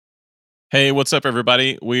Hey, what's up,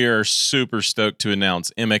 everybody? We are super stoked to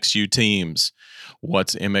announce MXU Teams.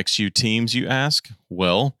 What's MXU Teams, you ask?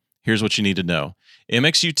 Well, here's what you need to know.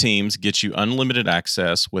 MXU Teams gets you unlimited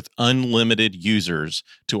access with unlimited users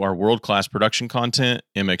to our world-class production content,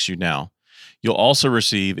 MXU Now. You'll also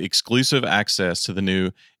receive exclusive access to the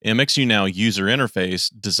new MXU Now user interface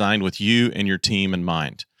designed with you and your team in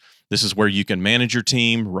mind. This is where you can manage your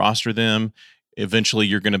team, roster them. Eventually,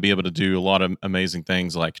 you're going to be able to do a lot of amazing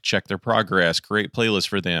things like check their progress, create playlists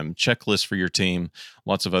for them, checklists for your team,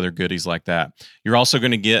 lots of other goodies like that. You're also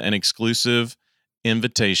going to get an exclusive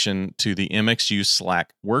invitation to the MXU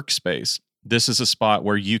Slack workspace. This is a spot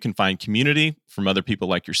where you can find community from other people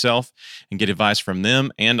like yourself and get advice from them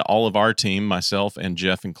and all of our team, myself and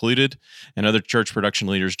Jeff included, and other church production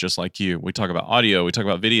leaders just like you. We talk about audio, we talk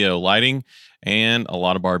about video, lighting, and a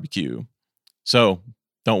lot of barbecue. So,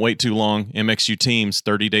 don't wait too long. MXU Teams,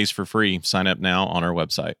 30 days for free. Sign up now on our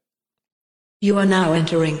website. You are now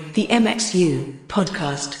entering the MXU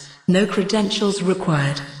podcast. No credentials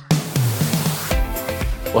required.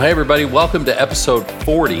 Well, hey, everybody. Welcome to episode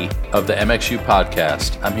 40 of the MXU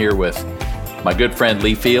podcast. I'm here with my good friend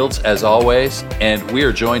Lee Fields, as always, and we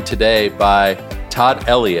are joined today by Todd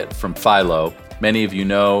Elliott from FILO. Many of you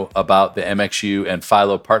know about the MXU and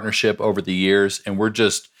FILO partnership over the years, and we're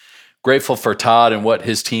just grateful for Todd and what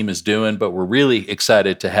his team is doing, but we're really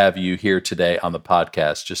excited to have you here today on the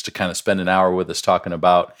podcast just to kind of spend an hour with us talking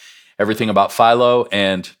about everything about FILO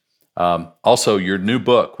and also your new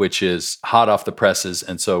book, which is hot off the presses.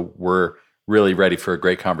 And so we're really ready for a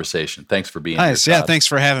great conversation. Thanks for being here, Todd. Yeah, thanks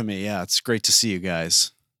for having me. Yeah, it's great to see you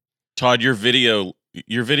guys. Todd, your video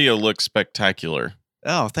looks spectacular.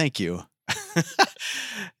 Oh, thank you.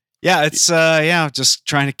 Yeah, it's just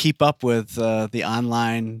trying to keep up with the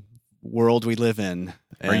online world we live in.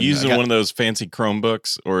 Are you using one of those fancy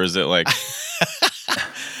Chromebooks, or is it like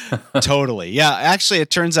Totally? Yeah, actually, it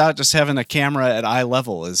turns out just having a camera at eye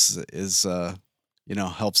level is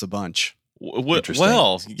helps a bunch.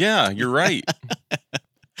 Well, yeah, you're right.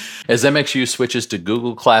 As MXU switches to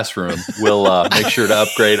Google Classroom, we'll make sure to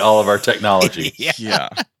upgrade all of our technology. Yeah.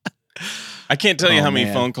 I can't tell you how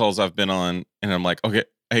many phone calls I've been on, and I'm like, okay,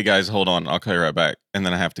 hey guys, hold on, I'll call you right back, and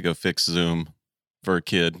then I have to go fix Zoom for a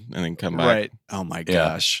kid and then come back. Right. Oh my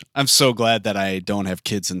gosh. I'm so glad that I don't have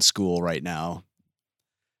kids in school right now.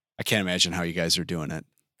 I can't imagine how you guys are doing it.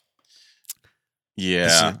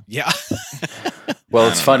 Yeah. Yeah. Well,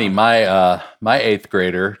 it's funny. My eighth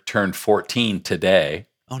grader turned 14 today.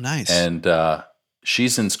 Oh, nice. And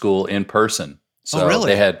she's in school in person. So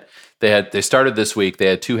really? they started this week. They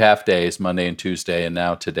had 2 half days, Monday and Tuesday, and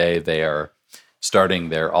now today they are starting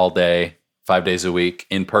their all day, 5 days a week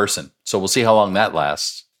in person. So we'll see how long that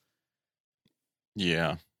lasts.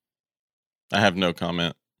 Yeah. I have no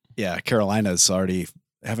comment. Yeah, Carolina's already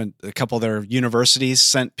haven't a couple of their universities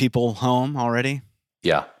sent people home already.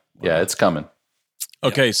 Yeah. Yeah, it's coming.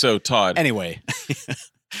 Okay, so Todd. Anyway.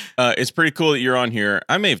 It's pretty cool that you're on here.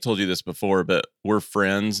 I may have told you this before, but we're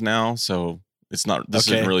friends now, so this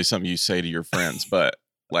isn't really something you say to your friends, but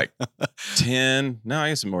like 13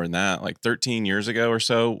 years ago or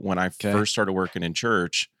so, when I first started working in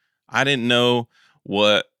church, I didn't know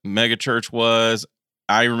what megachurch was.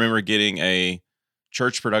 I remember getting a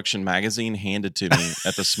church production magazine handed to me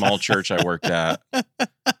at the small church I worked at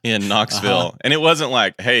in Knoxville. Uh-huh. And it wasn't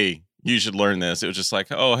like, hey, you should learn this. It was just like,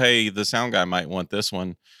 oh, hey, the sound guy might want this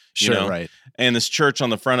one. Sure, right. And this church on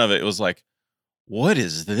the front of it was like, what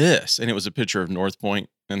is this? And it was a picture of North Point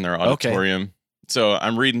in their auditorium. Okay. So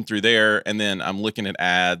I'm reading through there, and then I'm looking at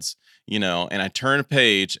ads, and I turn a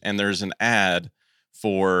page, and there's an ad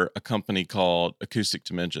for a company called Acoustic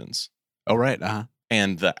Dimensions. Oh, right. Uh-huh.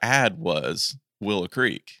 And the ad was Willow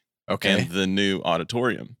Creek. Okay. And the new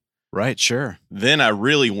auditorium. Right, sure. Then I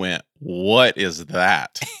really went, what is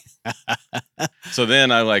that? So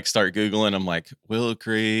then I start Googling. I'm like, Willow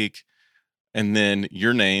Creek. And then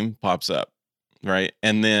your name pops up. Right.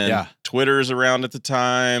 And then Twitter's around at the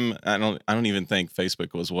time. I don't even think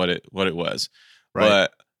Facebook was what it was. Right.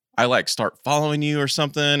 But I start following you or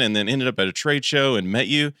something, and then ended up at a trade show and met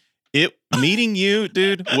you. Meeting you,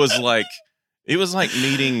 dude, was like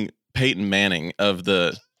meeting Peyton Manning of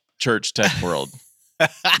the church tech world.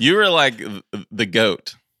 You were like the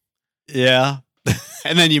GOAT. Yeah.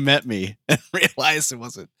 And then you met me and realized it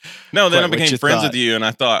wasn't. No, then I became friends with you, and I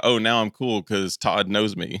thought, oh, now I'm cool because Todd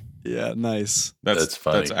knows me. Yeah, nice. That's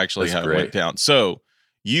funny. That's actually how it went down. So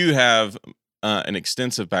you have an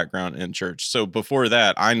extensive background in church. So before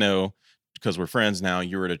that, I know, because we're friends now,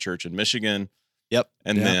 you were at a church in Michigan. Yep.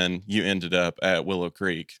 And then you ended up at Willow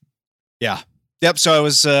Creek. Yeah. Yep. So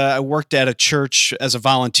I worked at a church as a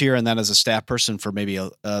volunteer and then as a staff person for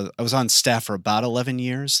I was on staff for about 11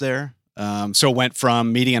 years there. So it went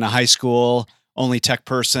from meeting in a high school, only tech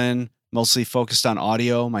person, mostly focused on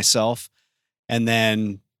audio myself. And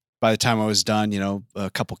then by the time I was done, a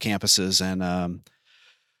couple campuses and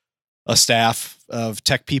a staff of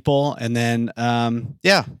tech people. And then,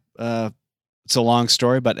 it's a long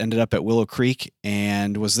story, but ended up at Willow Creek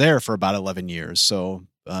and was there for about 11 years. So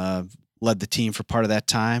led the team for part of that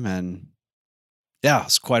time. And yeah,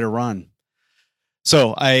 it's quite a run.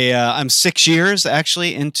 So I'm 6 years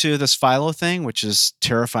actually into this FILO thing, which is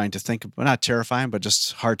terrifying to think of. Well, not terrifying, but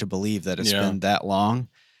just hard to believe that it's been that long.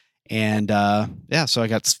 And so I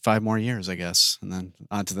got 5 more years, I guess, and then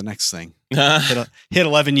on to the next thing. Hit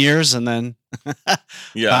 11 years and then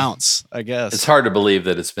bounce, I guess. It's hard to believe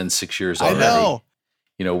that it's been 6 years already. I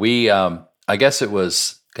know. We, I guess it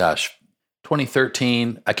was,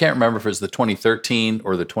 2013. I can't remember if it was the 2013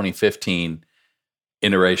 or the 2015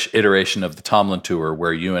 iteration of the Tomlin Tour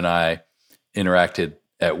where you and I interacted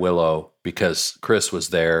at Willow because Chris was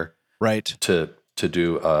there to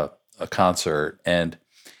do a concert. And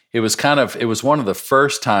it was one of the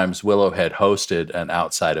first times Willow had hosted an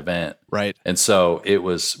outside event. Right. And so it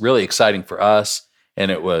was really exciting for us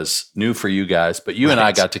and it was new for you guys, but you and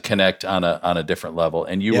I got to connect on a different level.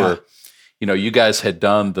 And you were, you guys had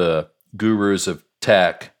done the Gurus of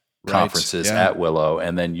Tech conferences at Willow,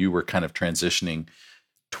 and then you were kind of transitioning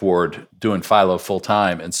toward doing FILO full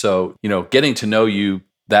time. And so, getting to know you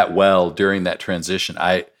that well during that transition,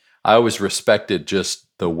 I always respected just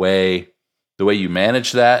the way you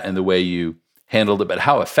managed that and the way you handled it, but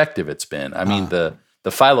how effective it's been. I mean, the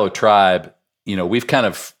FILO tribe, we've kind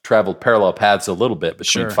of traveled parallel paths a little bit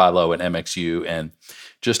between FILO and MXU, and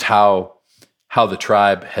just how the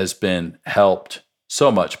tribe has been helped so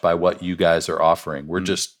much by what you guys are offering.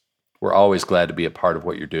 We're always glad to be a part of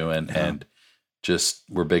what you're doing, and just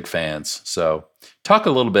we're big fans. So talk a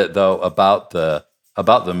little bit though about the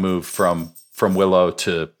move from Willow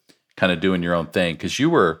to kind of doing your own thing, because you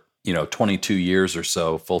were 22 years or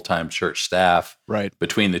so full-time church staff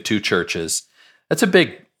between the two churches. That's a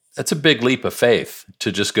big leap of faith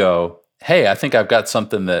to just go, hey, I think I've got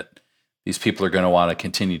something that these people are going to want to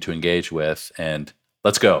continue to engage with, and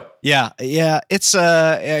let's go. Yeah. It's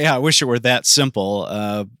I wish it were that simple.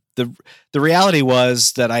 The reality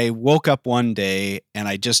was that I woke up one day and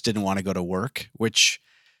I just didn't want to go to work, which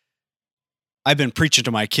I've been preaching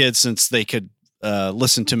to my kids since they could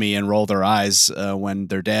listen to me and roll their eyes when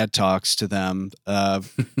their dad talks to them,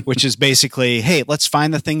 which is basically, hey, let's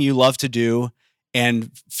find the thing you love to do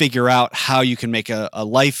and figure out how you can make a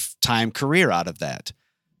lifetime career out of that.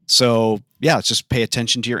 So just pay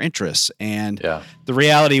attention to your interests. And the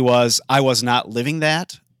reality was I was not living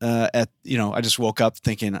that I just woke up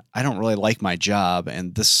thinking I don't really like my job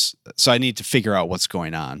so I need to figure out what's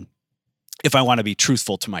going on. If I want to be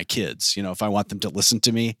truthful to my kids, if I want them to listen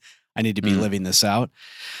to me, I need to be living this out.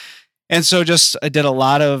 And so I did a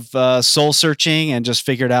lot of soul searching and just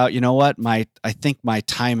figured out, what, I think my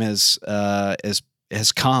time has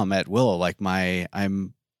come at Willow. Like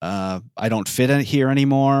I don't fit in here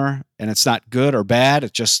anymore, and it's not good or bad.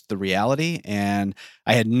 It's just the reality. And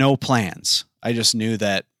I had no plans. I just knew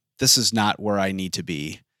that this is not where I need to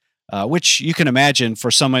be, which you can imagine for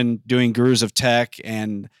someone doing Gurus of Tech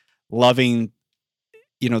and loving,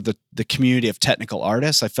 the community of technical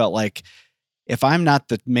artists. I felt like if I'm not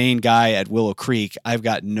the main guy at Willow Creek, I've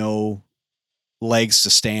got no legs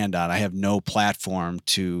to stand on. I have no platform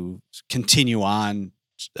to continue on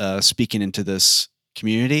speaking into this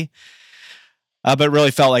community. But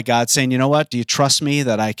really felt like God saying, you know what, do you trust me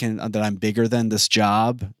that I'm bigger than this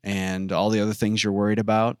job and all the other things you're worried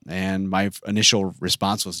about? And my initial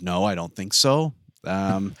response was, no, I don't think so.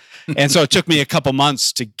 And so it took me a couple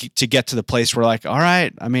months to get to the place where all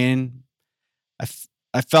right, I mean,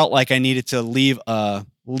 I felt like I needed to leave a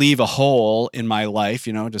hole in my life,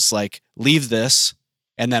 just like leave this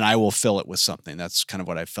and then I will fill it with something. That's kind of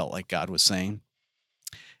what I felt like God was saying.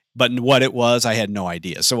 But what it was, I had no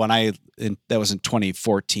idea. So when that was in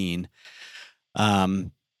 2014,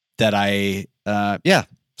 that I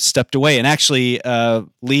stepped away. And actually,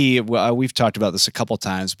 Lee, we've talked about this a couple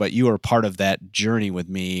times, but you were part of that journey with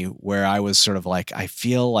me where I was sort of like, I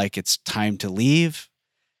feel like it's time to leave,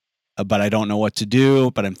 but I don't know what to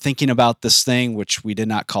do. But I'm thinking about this thing, which we did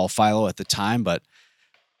not call FILO at the time, but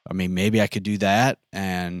I mean, maybe I could do that.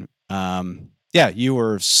 And you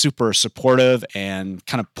were super supportive and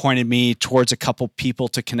kind of pointed me towards a couple people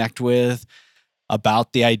to connect with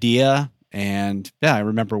about the idea. And I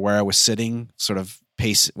remember where I was sitting, sort of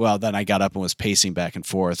then I got up and was pacing back and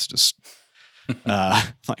forth, just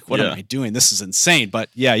Like, what am I doing? This is insane. But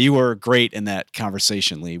yeah, you were great in that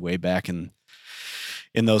conversation, Lee, way back in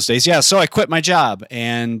those days. Yeah. So I quit my job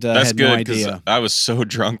and That's had good, no idea. I was so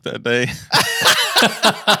drunk that day.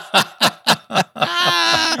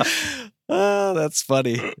 Oh, that's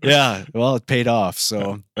funny. Yeah. Well, it paid off.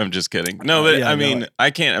 So I'm just kidding. No, but I mean, I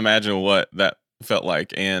can't imagine what that felt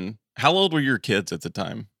like. And how old were your kids at the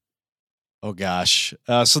time? Oh gosh.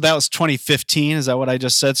 So that was 2015. Is that what I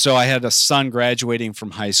just said? So I had a son graduating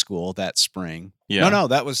from high school that spring. Yeah. No,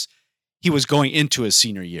 he was going into his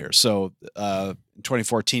senior year. So in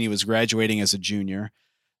 2014, he was graduating as a junior.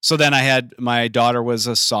 So then my daughter was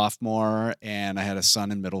a sophomore and I had a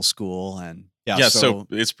son in middle school. And so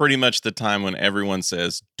it's pretty much the time when everyone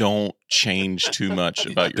says, don't change too much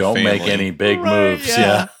about your family. Don't make any big moves.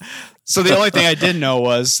 Yeah. So the only thing I did know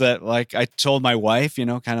was that, like, I told my wife,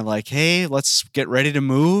 kind of like, hey, let's get ready to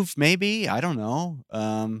move. Maybe, I don't know.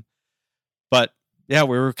 But yeah,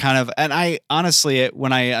 we were kind of, and I honestly,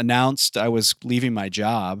 when I announced I was leaving my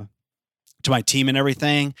job to my team and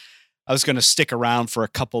everything, I was going to stick around for a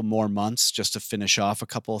couple more months just to finish off a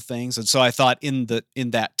couple of things. And so I thought in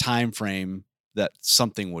that time frame that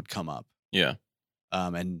something would come up. Yeah.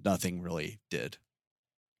 And nothing really did.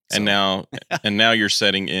 And now you're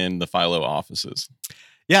setting in the FILO offices.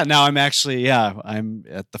 Yeah, now I'm at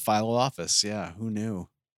the FILO office. Yeah, who knew?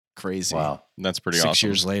 Crazy. Wow, that's pretty awesome. 6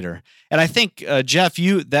 years later. And I think, Jeff,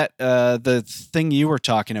 the thing you were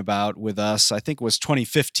talking about with us, I think was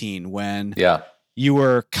 2015 when you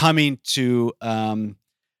were coming to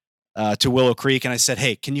Willow Creek, and I said,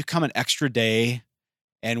 hey, can you come an extra day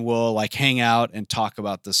and we'll like hang out and talk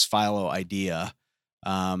about this FILO idea.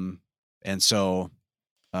 And so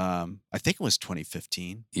I think it was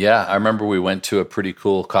 2015. Yeah, I remember we went to a pretty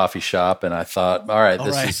cool coffee shop, and I thought, all right,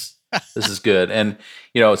 this is good. And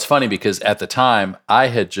it's funny because at the time I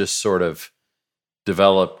had just sort of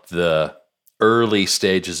developed the early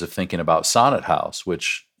stages of thinking about Sonnet House,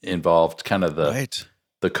 which involved kind of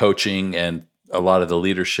the coaching and a lot of the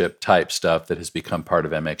leadership type stuff that has become part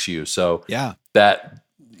of MXU. So that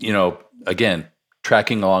again,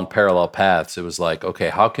 tracking along parallel paths, it was like, okay,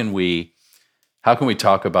 how can we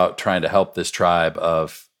talk about trying to help this tribe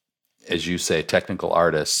of, as you say, technical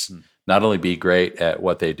artists, not only be great at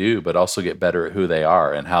what they do, but also get better at who they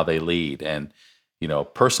are and how they lead and,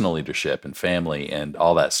 personal leadership and family and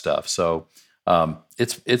all that stuff. So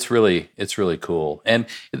it's really cool. And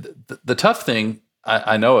the tough thing,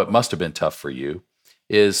 I know it must have been tough for you,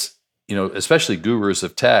 is, especially Gurus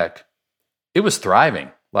of Tech, it was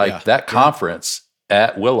thriving. That conference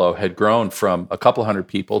at Willow had grown from a couple hundred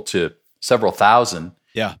people to several thousand.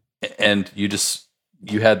 Yeah. And you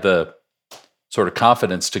had the sort of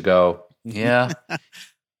confidence to go, yeah.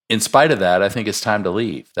 In spite of that, I think it's time to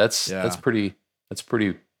leave. That's pretty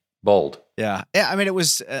bold. Yeah. Yeah. I mean, it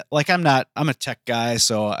was I'm a tech guy,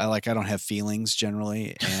 so I don't have feelings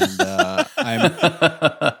generally.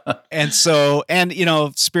 And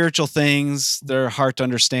spiritual things, they're hard to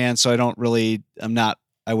understand. So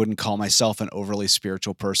I wouldn't call myself an overly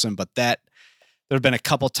spiritual person, but there have been a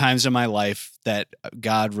couple times in my life that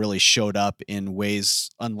God really showed up in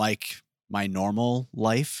ways unlike my normal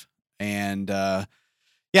life. And, I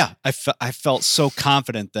felt so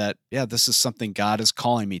confident that, this is something God is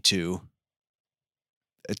calling me to.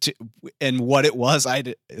 And what it was,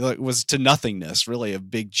 it was to nothingness, really a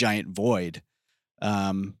big giant void.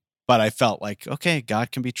 But I felt like, okay,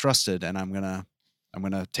 God can be trusted, and I'm gonna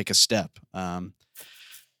take a step.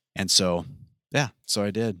 And so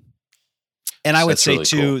I did. And I would say really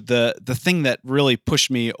too, cool. the thing that really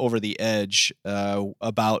pushed me over the edge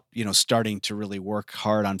about starting to really work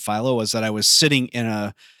hard on FILO was that I was sitting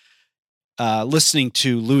in listening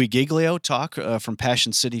to Louis Giglio talk from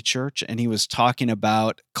Passion City Church, and he was talking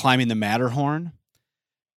about climbing the Matterhorn.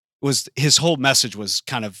 His whole message was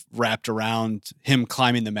kind of wrapped around him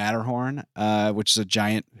climbing the Matterhorn, which is a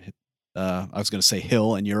giant. I was going to say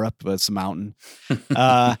hill in Europe, but it's a mountain.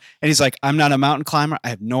 And he's like, I'm not a mountain climber. I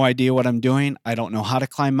have no idea what I'm doing. I don't know how to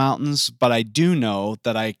climb mountains, but I do know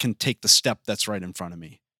that I can take the step that's right in front of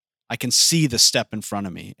me. I can see the step in front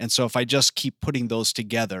of me. And so if I just keep putting those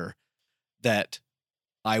together, that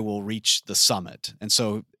I will reach the summit. And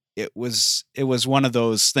so it was one of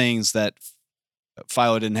those things that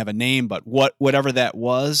FILO didn't have a name, but whatever that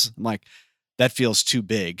was, I'm like, that feels too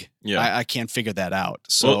big. Yeah. I can't figure that out.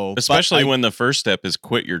 So especially when the first step is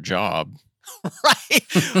quit your job. Right.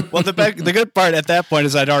 Well, the good part at that point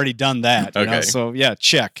is I'd already done that. Okay. So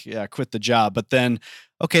check. Yeah. Quit the job. But then,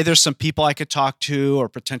 okay, there's some people I could talk to or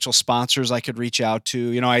potential sponsors I could reach out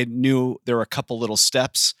to. I knew there were a couple little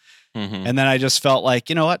steps. Mm-hmm. And then I just felt like,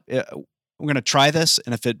 you know what? I'm going to try this,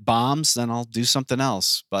 and if it bombs, then I'll do something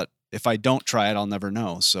else. But if I don't try it, I'll never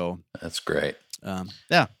know. So that's great.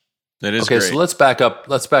 Yeah, that is okay. Great. So let's back up.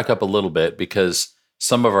 Let's back up a little bit, because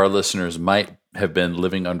some of our listeners might have been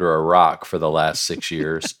living under a rock for the last 6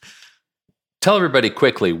 years. Tell everybody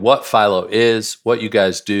quickly what FILO is, what you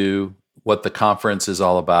guys do, what the conference is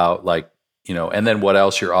all about, and then what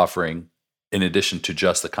else you're offering in addition to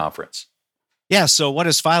just the conference. Yeah. So what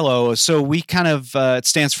is FILO? So we kind of, it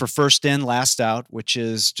stands for first in, last out, which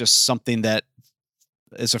is just something that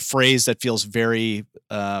is a phrase that feels very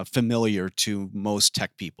familiar to most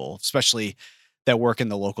tech people, especially that work in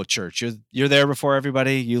the local church. You're there before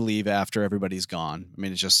everybody, you leave after everybody's gone. I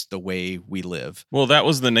mean, it's just the way we live. Well, that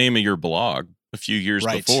was the name of your blog a few years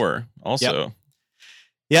before also.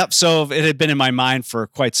 Yep. So it had been in my mind for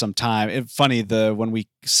quite some time. Funny, when we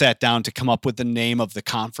sat down to come up with the name of the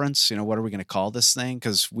conference, what are we going to call this thing?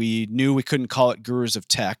 Because we knew we couldn't call it Gurus of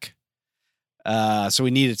Tech. So we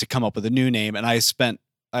needed to come up with a new name. And I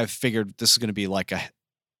figured this is going to be like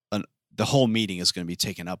the whole meeting is going to be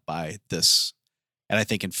taken up by this. And I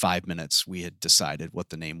think in 5 minutes we had decided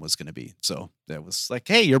what the name was going to be. So that was like,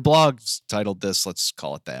 hey, your blog's titled this. Let's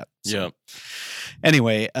call it that. So,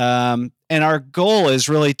 anyway, and our goal is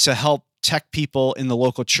really to help tech people in the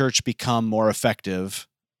local church become more effective,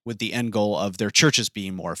 with the end goal of their churches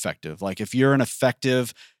being more effective. Like if you're an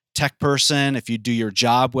effective tech person, if you do your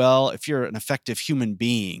job well, if you're an effective human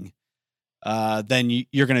being, then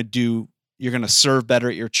you're going to serve better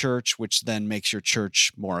at your church, which then makes your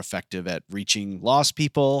church more effective at reaching lost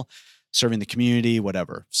people, serving the community,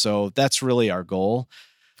 whatever. So that's really our goal.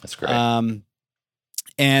 That's great.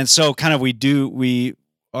 And so kind of we do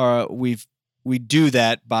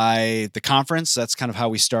that by the conference. That's kind of how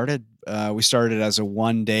we started. We started as a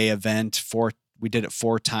 1-day event. We did it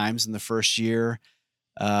 4 times in the first year,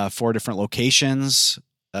 4 different locations.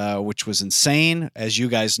 Which was insane, as you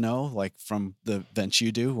guys know, like from the events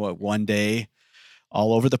you do, 1 day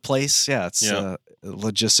all over the place. Yeah,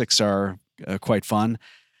 logistics are quite fun.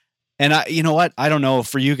 And you know what? I don't know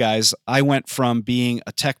for you guys, I went from being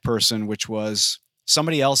a tech person, which was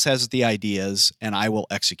somebody else has the ideas and I will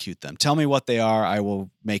execute them. Tell me what they are. I will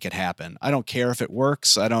make it happen. I don't care if it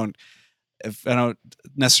works. I don't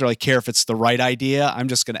necessarily care if it's the right idea. I'm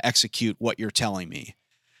just going to execute what you're telling me.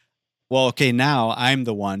 Well, okay, now I'm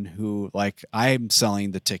the one who, I'm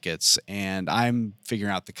selling the tickets and I'm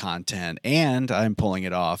figuring out the content and I'm pulling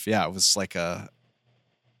it off. Yeah, it was like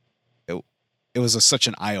such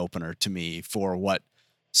an eye opener to me for what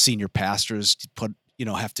senior pastors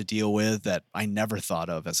have to deal with that I never thought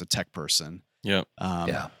of as a tech person. Yeah.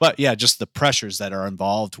 But yeah, just the pressures that are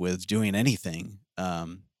involved with doing anything.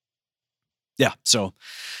 So.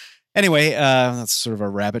 Anyway, that's sort of a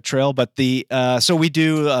rabbit trail, but so we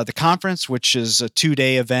do the conference, which is a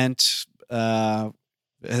 2-day event.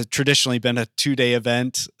 Has traditionally been a 2-day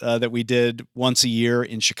event that we did once a year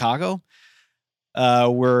in Chicago.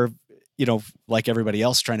 We're, like everybody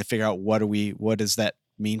else, trying to figure out what does that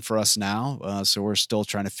mean for us now? So we're still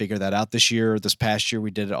trying to figure that out. This past year,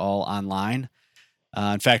 we did it all online.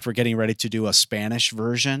 In fact, we're getting ready to do a Spanish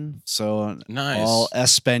version. So nice. All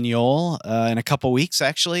Espanol in a couple weeks,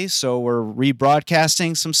 actually. So we're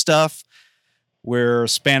rebroadcasting some stuff. We're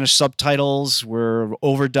Spanish subtitles. We're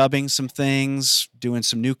overdubbing some things, doing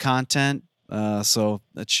some new content. So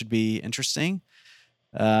that should be interesting.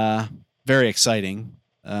 Very exciting.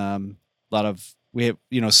 We have,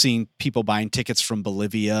 seeing people buying tickets from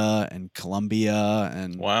Bolivia and Colombia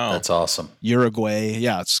and wow, that's awesome. Uruguay.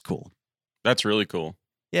 Yeah, it's cool. That's really cool.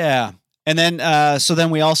 Yeah. And then,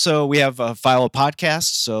 we have a FILO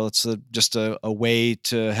podcast. So it's just a way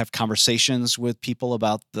to have conversations with people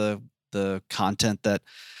about the content that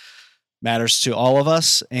matters to all of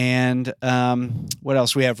us. And what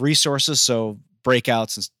else? We have resources. So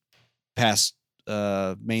breakouts and past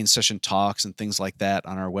main session talks and things like that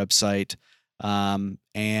on our website.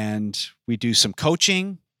 And we do some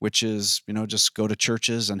coaching, which is, just go to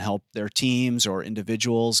churches and help their teams or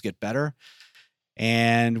individuals get better.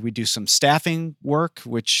 And we do some staffing work,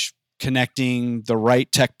 which connecting the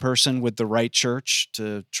right tech person with the right church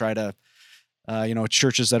to try to,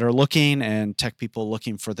 churches that are looking and tech people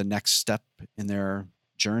looking for the next step in their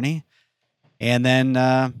journey. And then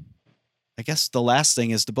I guess the last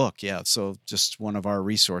thing is the book. Yeah. So just one of our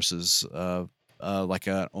resources, like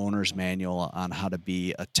an owner's manual on how to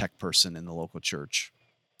be a tech person in the local church.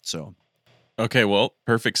 So, okay, well,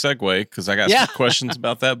 perfect segue because I got some questions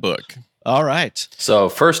about that book. All right. So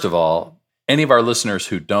first of all, any of our listeners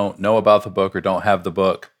who don't know about the book or don't have the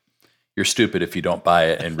book, you're stupid if you don't buy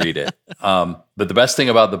it and read it. But the best thing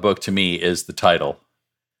about the book to me is the title,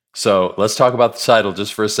 So let's talk about the title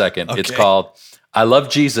just for a second. Okay. It's called I Love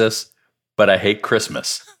Jesus, but I Hate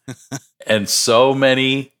Christmas. And so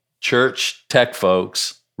many church tech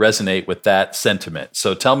folks resonate with that sentiment.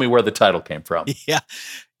 So tell me where the title came from. Yeah.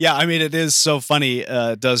 Yeah. I mean, it is so funny.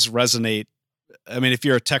 It does resonate. I mean, if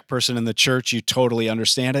you're a tech person in the church, you totally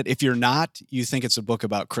understand it. If you're not, you think it's a book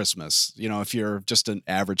about Christmas, if you're just an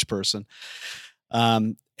average person.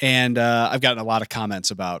 And I've gotten a lot of comments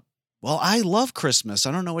about, well, I love Christmas.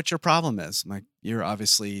 I don't know what your problem is. I'm like, you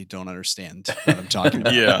obviously don't understand what I'm talking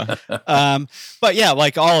about. Yeah. But yeah,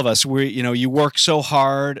 like all of us, you work so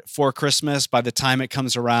hard for Christmas. By the time it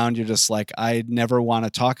comes around, you're just like, I never want to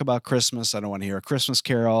talk about Christmas. I don't want to hear a Christmas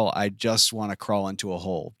carol. I just want to crawl into a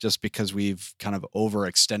hole just because we've kind of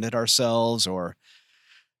overextended ourselves or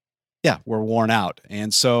we're worn out.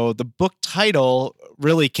 And so the book title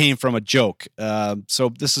really came from a joke. So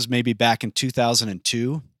this is maybe back in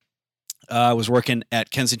 2002. I was working at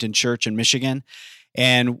Kensington Church in Michigan,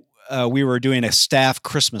 and we were doing a staff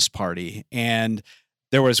Christmas party. And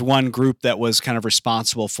there was one group that was kind of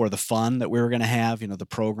responsible for the fun that we were going to have, the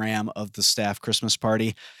program of the staff Christmas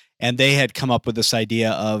party. And they had come up with this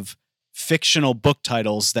idea of fictional book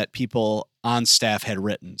titles that people on staff had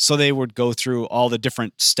written. So they would go through all the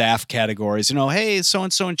different staff categories, hey,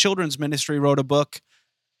 so-and-so in children's ministry wrote a book.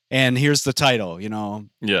 And here's the title,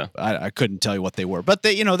 Yeah. I couldn't tell you what they were, but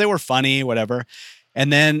they were funny, whatever.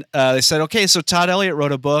 And then they said, okay, so Todd Elliott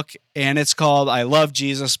wrote a book and it's called I Love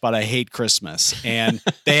Jesus, but I Hate Christmas. And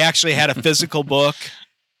they actually had a physical book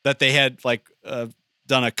that they had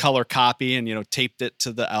done a color copy and, taped it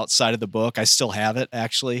to the outside of the book. I still have it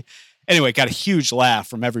actually. Anyway, got a huge laugh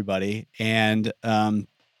from everybody. And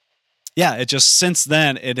it just, since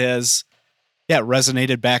then it has, it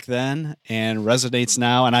resonated back then and resonates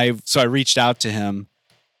now. And I reached out to him.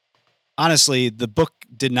 Honestly, the book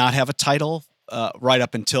did not have a title right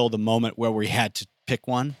up until the moment where we had to pick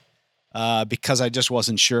one because I just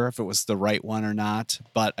wasn't sure if it was the right one or not.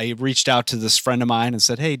 But I reached out to this friend of mine and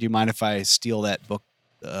said, hey, do you mind if I steal that book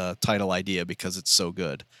title idea because it's so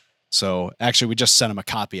good? So actually, we just sent him a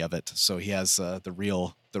copy of it. So he has the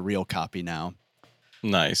real copy now.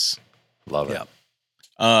 Nice. Love it.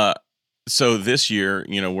 Yeah. So this year,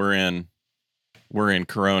 we're in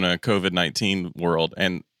Corona COVID-19 world,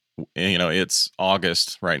 and it's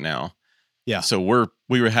August right now. Yeah. So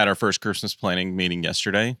we had our first Christmas planning meeting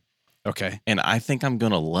yesterday. Okay. And I think I'm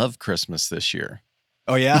gonna love Christmas this year.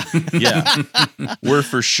 Oh yeah. Yeah. We're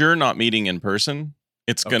for sure not meeting in person.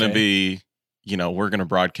 It's gonna be, we're gonna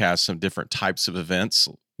broadcast some different types of events,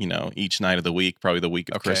 each night of the week, probably the week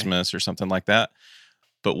of Christmas or something like that.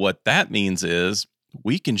 But what that means is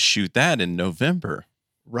we can shoot that in November.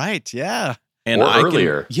 Right. Yeah. And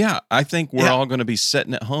earlier. I think we're all going to be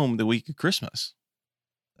sitting at home the week of Christmas.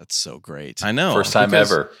 That's so great. I know. First time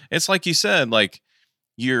ever. It's like you said, like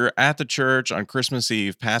you're at the church on Christmas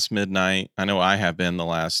Eve past midnight. I know I have been the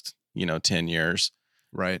last, 10 years.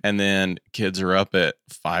 Right. And then kids are up at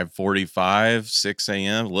 5:45, 6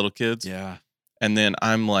 a.m., little kids. Yeah. And then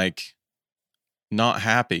I'm like, not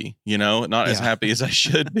happy, not as happy as I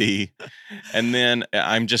should be. And then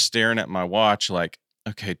I'm just staring at my watch like,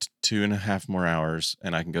 okay, 2.5 more hours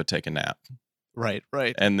and I can go take a nap. Right.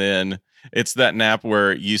 Right. And then it's that nap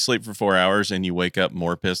where you sleep for 4 hours and you wake up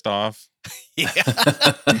more pissed off. Yeah.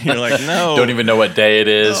 You're like, no. Don't even know what day it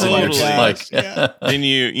is. And you're just like, then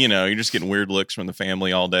you're just getting weird looks from the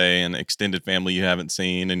family all day and extended family you haven't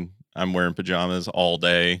seen. And I'm wearing pajamas all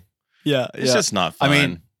day. Yeah. It's just not fun.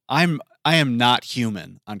 I mean, I am not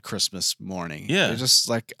human on Christmas morning. Yeah. It's just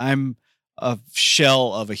like I'm a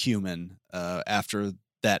shell of a human after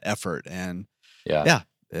that effort. And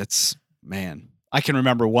it's, man, I can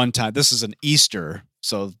remember one time, this is an Easter,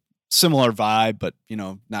 so similar vibe, but,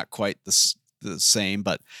 not quite the same.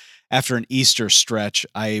 But after an Easter stretch,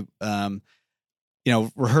 I,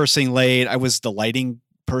 rehearsing late, I was the lighting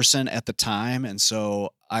person at the time. And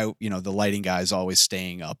so the lighting guy is always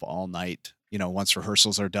staying up all night, once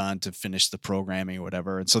rehearsals are done to finish the programming or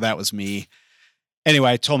whatever. And so that was me.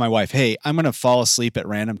 Anyway, I told my wife, hey, I'm going to fall asleep at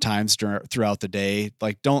random times throughout the day.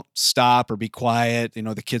 Like, don't stop or be quiet.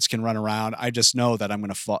 The kids can run around. I just know that I'm going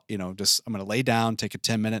to fall, I'm going to lay down, take a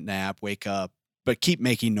 10-minute nap, wake up, but keep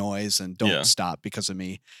making noise and don't stop because of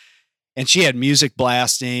me. And she had music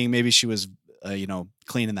blasting. Maybe she was,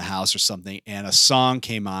 cleaning the house or something. And a song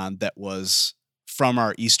came on that was from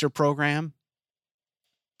our Easter program.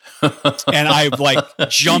 And I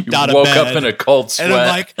jumped out of bed. Woke up in a cold sweat. And I'm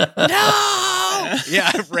like, no.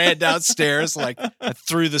 Yeah, I ran downstairs, I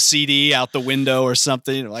threw the CD out the window or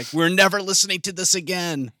something. Like, we're never listening to this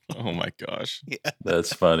again. Oh my gosh. Yeah.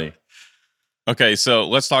 That's funny. Okay, so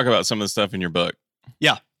let's talk about some of the stuff in your book.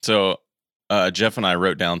 Yeah. So Jeff and I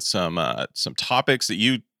wrote down some topics that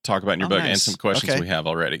you talk about in your book, and some questions we have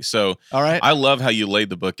already. So all right, I love how you laid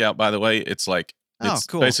the book out. By the way, it's like it's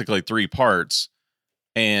cool. basically 3 parts,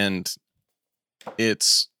 and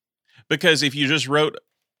it's because if you just wrote,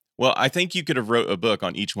 well, I think you could have wrote a book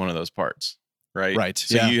on each one of those parts, right? Right.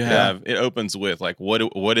 So you have it opens with like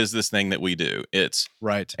what is this thing that we do? It's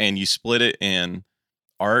right, and you split it in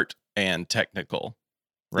art and technical,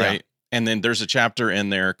 right? Yeah. And then there's a chapter in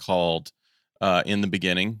there called In the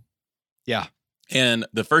Beginning. Yeah. And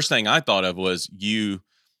the first thing I thought of was you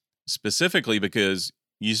specifically because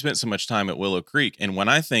you spent so much time at Willow Creek. And when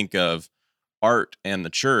I think of art and the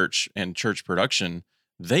church and church production,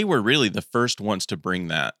 they were really the first ones to bring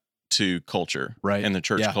that to culture, right, and the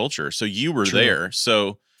church culture. So you were there.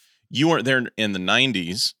 So you weren't there in the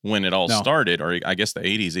 90s when it all started, or I guess the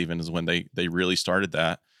 80s even is when they really started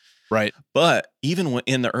that. Right. But even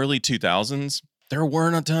in the early 2000s, there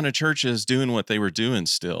weren't a ton of churches doing what they were doing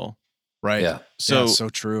still. Right. Yeah. So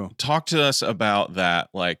true. Talk to us about that,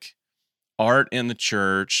 like art in the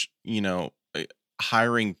church,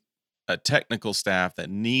 hiring a technical staff that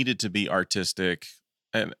needed to be artistic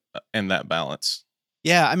and that balance.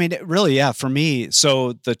 Yeah. I mean, really, for me,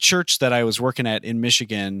 so the church that I was working at in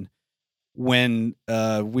Michigan, when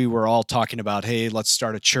we were all talking about, hey, let's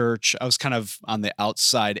start a church, I was kind of on the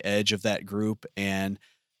outside edge of that group. And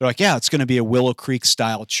they're like, yeah, it's going to be a Willow Creek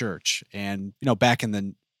style church. And, back in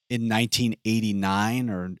 1989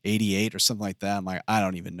 or 88 or something like that, I'm like, I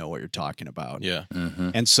don't even know what you're talking about. Yeah. Mm-hmm.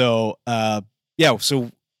 And so,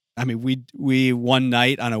 so, I mean, we one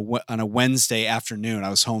night on a Wednesday afternoon, I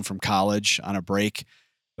was home from college on a break.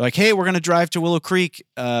 They're like, hey, we're going to drive to Willow Creek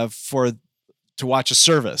to watch a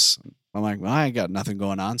service. I'm like, well, I ain't got nothing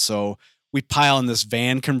going on. So we pile in this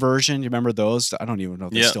van conversion. You remember those? I don't even know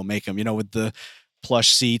if they still make them, with the plush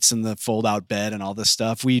seats and the fold out bed and all this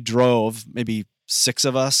stuff. We drove, maybe 6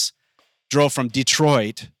 of us, drove from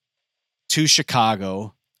Detroit to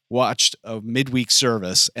Chicago, watched a midweek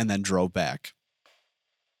service, and then drove back.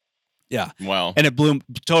 Yeah. Wow. And it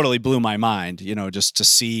totally blew my mind, just to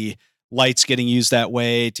see lights getting used that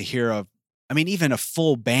way, to hear even a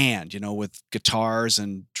full band, with guitars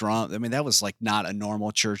and drums. I mean, that was like not a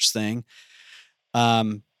normal church thing.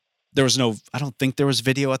 There was I don't think there was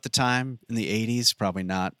video at the time in the 80s, probably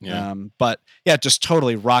not. Yeah. But yeah, it just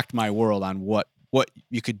totally rocked my world on what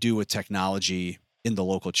you could do with technology in the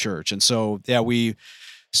local church. And so, yeah, we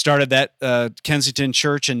started that Kensington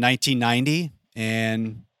church in 1990,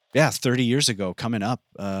 and 30 years ago, coming up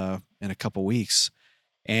in a couple weeks.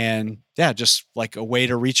 And just like a way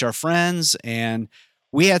to reach our friends. And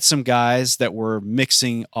we had some guys that were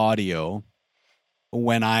mixing audio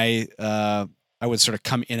when I would sort of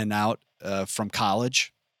come in and out from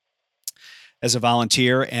college as a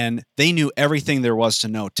volunteer, and they knew everything there was to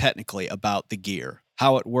know technically about the gear,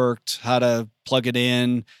 how it worked, how to plug it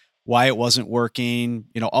in, why it wasn't working,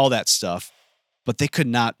 all that stuff. But they could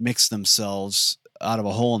not mix themselves out of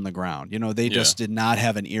a hole in the ground. They just did not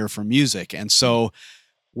have an ear for music. And so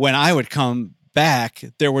when I would come back,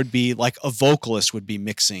 there would be like a vocalist would be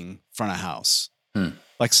mixing front of house.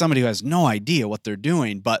 Like somebody who has no idea what they're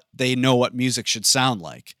doing, but they know what music should sound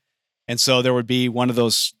like. And so there would be one of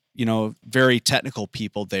those, very technical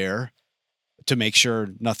people there to make sure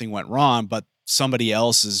nothing went wrong, but somebody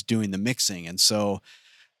else is doing the mixing. And so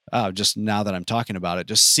just now that I'm talking about it,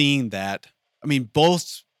 just seeing that, I mean,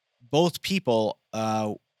 both people,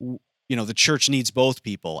 the church needs both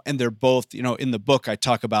people, and they're both, in the book, I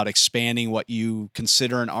talk about expanding what you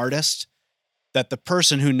consider an artist, that the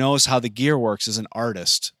person who knows how the gear works is an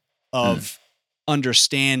artist of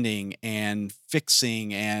understanding and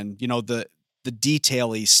fixing and, the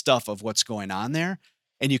detail-y stuff of what's going on there.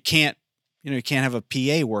 And you can't have a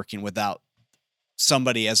PA working without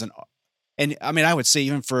somebody and I mean, I would say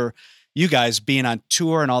even for you guys being on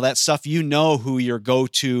tour and all that stuff, who your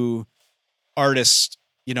go-to artist,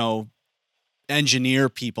 engineer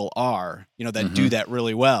people are, that do that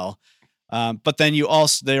really well. But then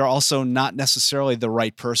they're also not necessarily the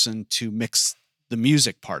right person to mix the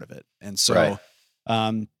music part of it. And so,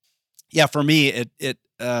 for me, it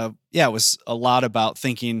was a lot about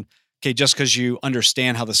thinking, okay, just because you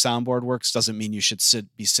understand how the soundboard works doesn't mean you should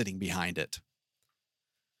be sitting behind it.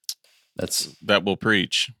 That will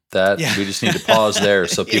preach. We just need to pause there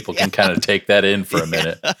so people can kind of take that in for a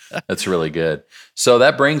minute. That's really good. So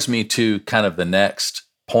that brings me to kind of the next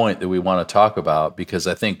point that we want to talk about, because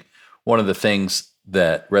I think one of the things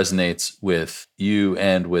that resonates with you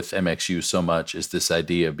and with MXU so much is this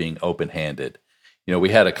idea of being open-handed. We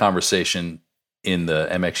had a conversation in the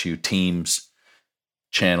MXU Teams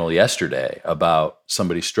channel yesterday about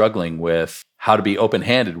somebody struggling with how to be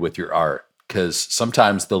open-handed with your art. Because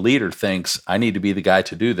sometimes the leader thinks, I need to be the guy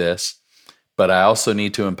to do this, but I also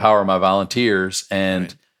need to empower my volunteers,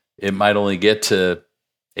 and it might only get to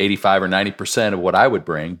 85 or 90% of what I would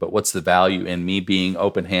bring, but what's the value in me being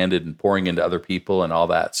open-handed and pouring into other people and all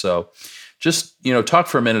that? So just, talk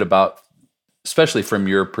for a minute about, especially from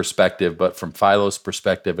your perspective, but from FILO's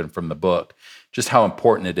perspective and from the book, just how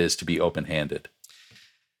important it is to be open-handed.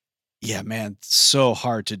 Yeah, man, so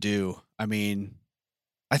hard to do. I mean,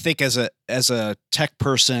 I think as a tech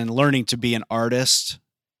person learning to be an artist,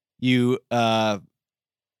 you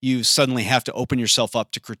suddenly have to open yourself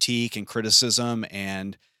up to critique and criticism,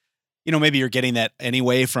 and maybe you're getting that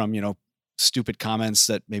anyway from stupid comments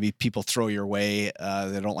that maybe people throw your way.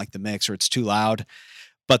 They don't like the mix or it's too loud.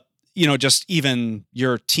 But just even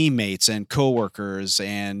your teammates and coworkers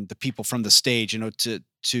and the people from the stage,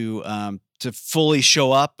 to fully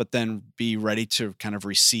show up, but then be ready to kind of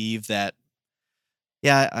receive that.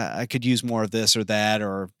 Yeah, I could use more of this or that,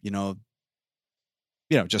 or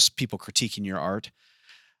just people critiquing your art.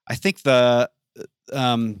 I think the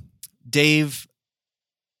Dave,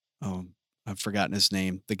 I've forgotten his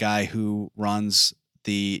name, the guy who runs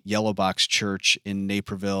the Yellow Box Church in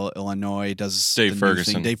Naperville, Illinois, does Dave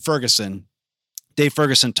Ferguson. Dave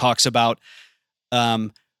Ferguson talks about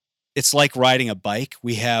it's like riding a bike.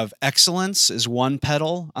 We have excellence is one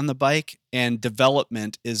pedal on the bike, and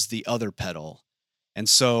development is the other pedal. And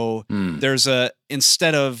so there's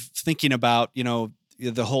instead of thinking about,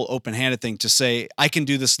 the whole open-handed thing, to say, I can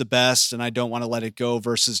do this the best and I don't want to let it go,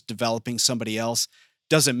 versus developing somebody else,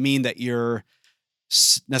 doesn't mean that you're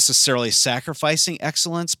necessarily sacrificing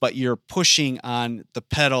excellence, but you're pushing on the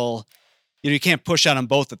pedal. You can't push on them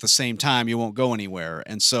both at the same time. You won't go anywhere.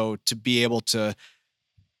 And so to be able to,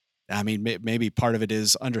 maybe part of it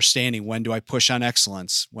is understanding, when do I push on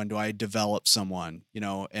excellence? When do I develop someone,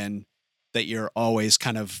 and that you're always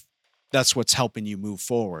kind of, that's what's helping you move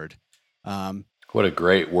forward. What a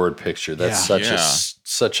great word picture. That's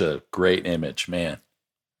such a great image, man.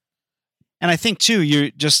 And I think too,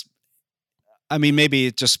 you just,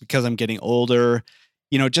 maybe just because I'm getting older,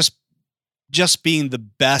 just being the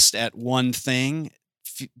best at one thing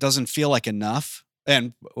doesn't feel like enough.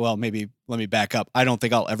 And well, maybe let me back up. I don't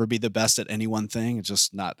think I'll ever be the best at any one thing. It's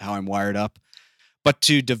just not how I'm wired up. But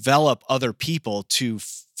to develop other people to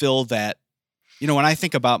fill that, when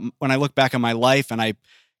I look back on my life and I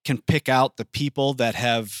can pick out the people that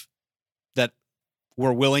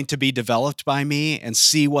were willing to be developed by me and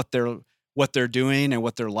see what they're doing and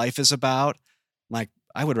what their life is about, like,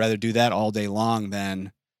 I would rather do that all day long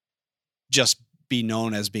than just be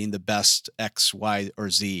known as being the best X, Y, or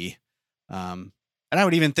Z. And I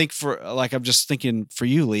would even think I'm just thinking for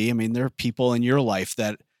you, Lee, there are people in your life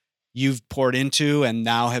that you've poured into and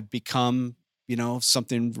now have become,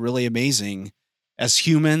 something really amazing as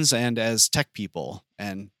humans and as tech people.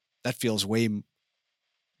 And that feels way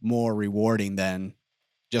more rewarding than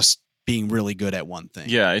just being really good at one thing.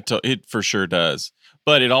 Yeah, it for sure does.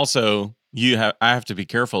 But it also, I have to be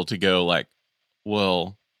careful to go like,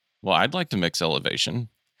 well, I'd like to mix elevation.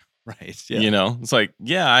 Right. Yeah. It's like,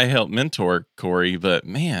 yeah, I helped mentor Corey, but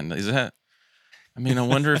man, I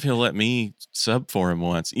wonder if he'll let me sub for him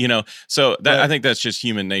once, so that, I think that's just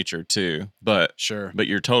human nature too, but sure. But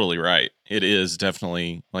you're totally right. It is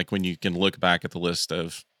definitely like when you can look back at the list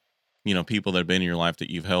of, people that have been in your life that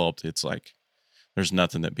you've helped, it's like, there's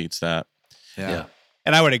nothing that beats that. Yeah.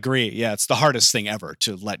 And I would agree. Yeah. It's the hardest thing ever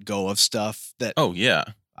to let go of stuff that, oh yeah.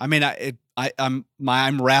 I'm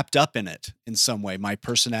wrapped up in it in some way, my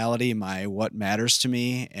personality, what matters to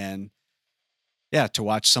me. And yeah, to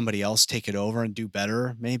watch somebody else take it over and do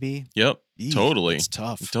better, maybe. Yep. Totally. It's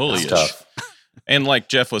tough. It totally is tough. And like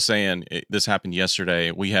Jeff was saying, this happened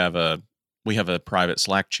yesterday. We have a private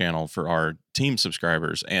Slack channel for our team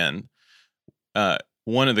subscribers. And,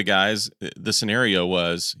 one of the guys, the scenario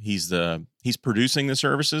was he's producing the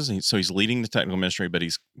services. So he's leading the technical ministry, but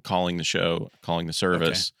he's calling the show, calling the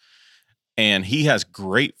service. Okay. And he has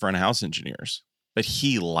great front of house engineers, but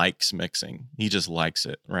he likes mixing. He just likes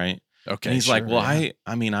it. Right. Okay. And he's like, well, yeah.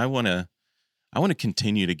 I want to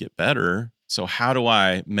continue to get better. So how do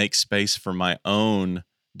I make space for my own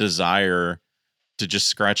desire to just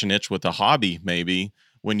scratch an itch with a hobby, maybe,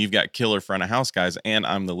 when you've got killer front of house guys and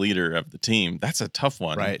I'm the leader of the team? That's a tough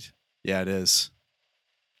one. Right. Yeah, it is.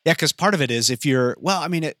 Yeah. Cause part of it is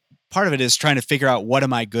part of it is trying to figure out, what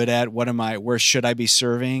am I good at? Where should I be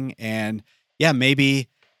serving? And yeah, maybe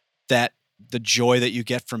that the joy that you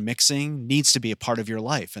get from mixing needs to be a part of your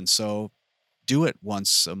life. And so do it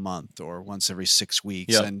once a month or once every 6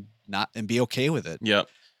 weeks. Yep. and be okay with it. Yep.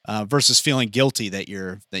 Versus feeling guilty that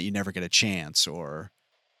you never get a chance, or,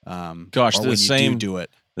 Gosh, or the when same you do it.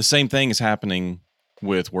 The same thing is happening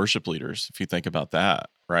with worship leaders. If you think about that,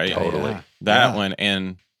 right? Totally. That one,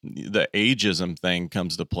 and the ageism thing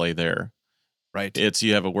comes to play there. Right. It's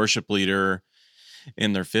you have a worship leader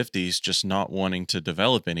in their 50s just not wanting to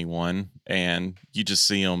develop anyone, and you just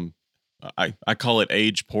see them. I call it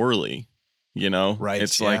age poorly. Right.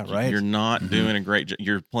 It's Yeah, like right. you're not doing a great job.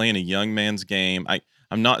 You're playing a young man's game.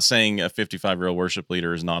 I'm not saying a 55-year-old worship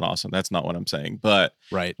leader is not awesome. That's not what I'm saying. But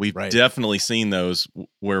we've definitely seen those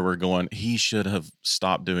where we're going, he should have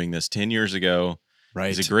stopped doing this 10 years ago. Right.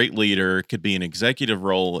 He's a great leader, could be an executive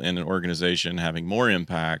role in an organization, having more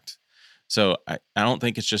impact. So I don't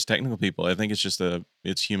think it's just technical people. I think it's just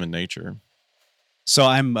it's human nature. So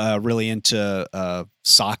I'm really into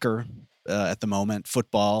soccer at the moment,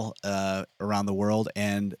 football around the world,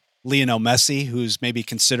 and Lionel Messi, who's maybe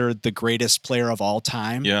considered the greatest player of all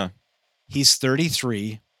time. Yeah. He's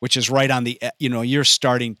 33, which is right on the, you're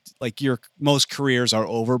starting, like your most careers are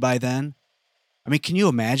over by then. I mean, can you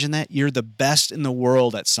imagine that? You're the best in the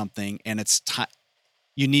world at something, and it's time.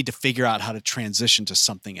 You need to figure out how to transition to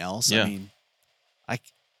something else. Yeah. I mean,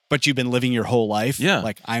 but you've been living your whole life. Yeah.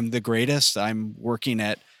 Like, I'm the greatest. I'm working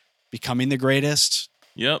at becoming the greatest.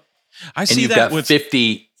 Yep. I and see you've that got with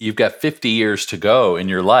 50. You've got 50 years to go in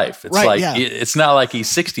your life. It's it's not like he's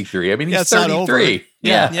 63. I mean, he's 33.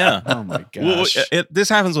 Yeah. Oh my gosh. Well, this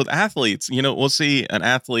happens with athletes. We'll see an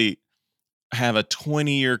athlete have a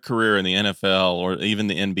 20-year career in the NFL or even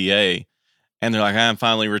the NBA, and they're like, I'm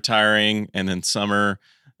finally retiring. And then summer,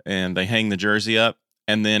 and they hang the jersey up,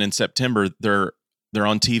 and then in September they're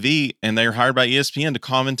on TV and they're hired by ESPN to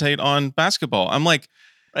commentate on basketball. I'm like,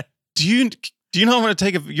 do you know how to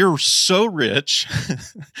take you're so rich.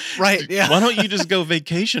 Right. Yeah. Why don't you just go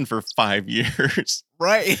vacation for 5 years?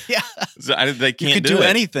 Right. Yeah. So they can't you could do it.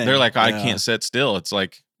 anything. They're like, I can't sit still. It's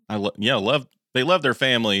like, they love their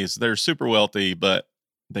families. They're super wealthy, but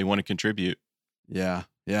they want to contribute. Yeah.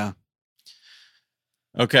 Yeah.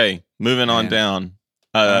 Okay. Moving on down.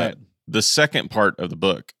 Right. The second part of the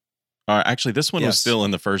book. Actually, this one was still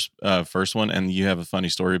in the first one, and you have a funny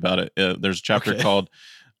story about it. There's a chapter called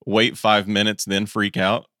 "Wait 5 minutes, then freak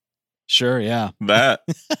out." Sure, yeah. That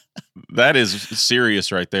is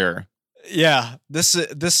serious right there. Yeah, this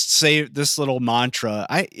little mantra.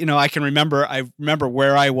 I remember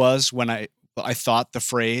where I was when I thought the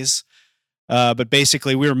phrase. But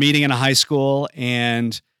basically, we were meeting in a high school,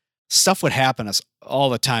 and stuff would happen us all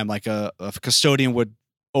the time. Like a custodian would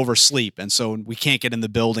oversleep, and so we can't get in the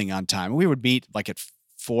building on time. We would meet like at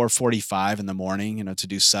 4:45 in the morning, to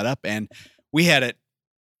do setup, and we had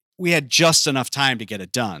just enough time to get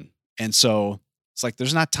it done. And so it's like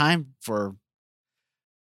there's not time for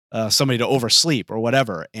somebody to oversleep or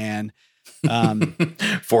whatever. And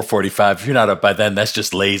 4:45. If you're not up by then, that's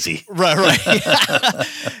just lazy. Right.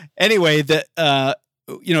 Anyway,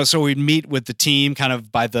 so we'd meet with the team kind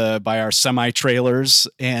of by our semi trailers,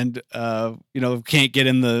 and can't get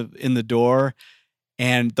in the door,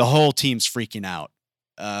 and the whole team's freaking out.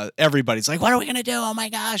 Everybody's like, "What are we gonna do? Oh my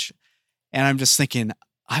gosh!" And I'm just thinking,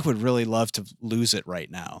 I would really love to lose it right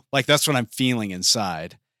now. Like, that's what I'm feeling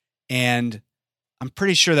inside, and I'm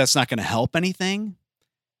pretty sure that's not going to help anything.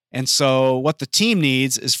 And so what the team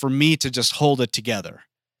needs is for me to just hold it together.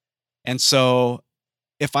 And so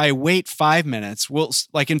if I wait 5 minutes,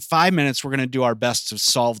 in 5 minutes, we're going to do our best to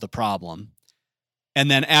solve the problem.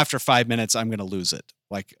 And then after 5 minutes, I'm going to lose it.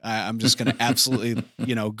 Like, I'm just going to absolutely,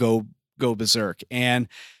 go berserk. And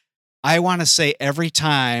I want to say every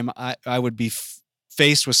time I would be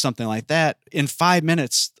faced with something like that, in 5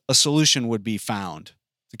 minutes, a solution would be found.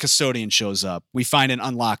 The custodian shows up. We find an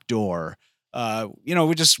unlocked door.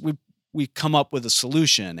 We come up with a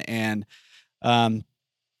solution, and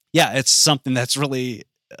it's something that's really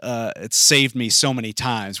it's saved me so many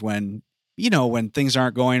times when things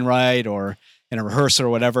aren't going right, or in a rehearsal or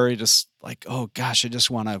whatever. You just like, oh gosh, I just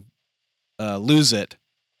want to lose it.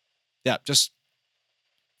 Yeah, just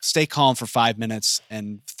stay calm for 5 minutes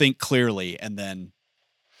and think clearly, and then.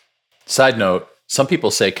 Side note: some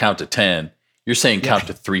people say count to 10. You're saying count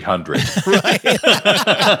to 300. Right.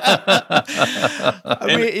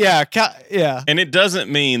 Yeah. And it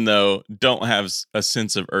doesn't mean, though, don't have a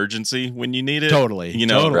sense of urgency when you need it. Totally.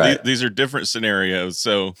 Right. These are different scenarios.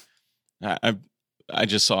 So I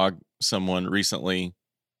just saw someone recently.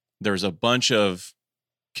 There's a bunch of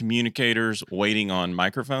communicators waiting on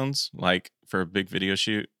microphones, like for a big video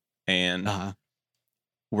shoot. And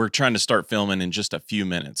we're trying to start filming in just a few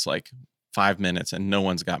minutes, like 5 minutes, and no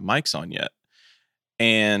one's got mics on yet.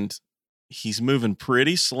 And he's moving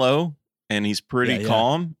pretty slow, and he's pretty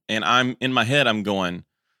calm. And I'm in my head, I'm going,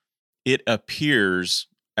 it appears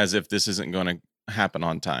as if this isn't going to happen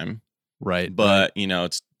on time. Right. But,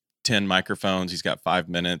 it's 10 microphones. He's got 5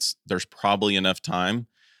 minutes. There's probably enough time.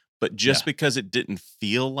 But just because it didn't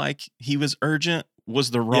feel like he was urgent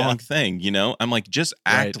was the wrong thing. I'm like, just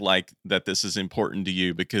act like that this is important to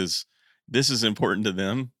you because this is important to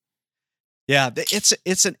them. Yeah,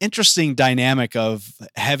 it's an interesting dynamic of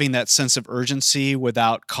having that sense of urgency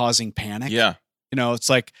without causing panic. Yeah. It's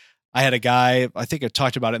like I had a guy, I think I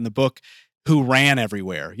talked about it in the book, who ran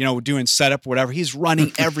everywhere, doing setup, whatever. He's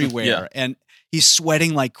running everywhere and he's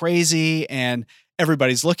sweating like crazy and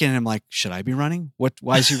everybody's looking at him like, should I be running?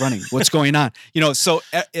 Why is he running? What's going on? So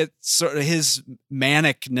it's sort of his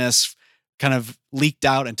manicness kind of leaked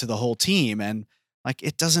out into the whole team. And like,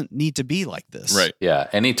 it doesn't need to be like this. Right. Yeah.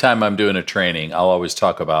 Anytime I'm doing a training, I'll always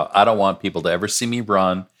talk about, I don't want people to ever see me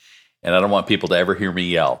run and I don't want people to ever hear me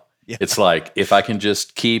yell. Yeah. It's like, if I can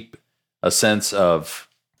just keep a sense of,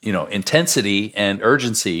 intensity and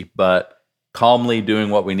urgency, but calmly doing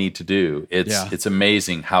what we need to do. It's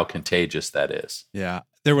amazing how contagious that is. Yeah.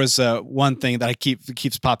 There was one thing that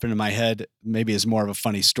keeps popping in my head, maybe is more of a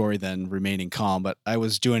funny story than remaining calm, but I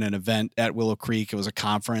was doing an event at Willow Creek. It was a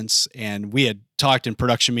conference and we had talked in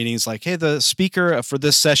production meetings like, hey, the speaker for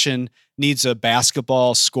this session needs a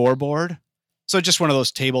basketball scoreboard. So just one of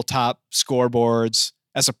those tabletop scoreboards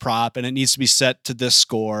as a prop, and it needs to be set to this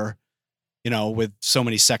score, with so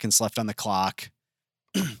many seconds left on the clock.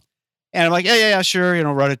 And I'm like, yeah, sure,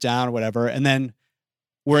 write it down or whatever. And then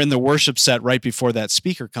we're in the worship set right before that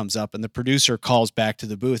speaker comes up and the producer calls back to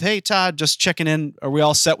the booth. Hey, Todd, just checking in. Are we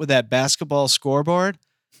all set with that basketball scoreboard?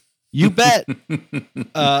 You bet. And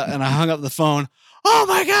I hung up the phone. Oh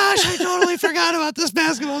my gosh, I totally forgot about this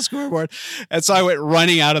basketball scoreboard. And so I went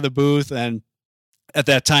running out of the booth. And at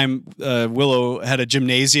that time, Willow had a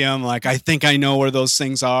gymnasium. Like, I think I know where those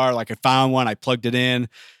things are. Like, I found one. I plugged it in.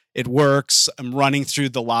 It works. I'm running through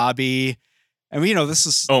the lobby. And, this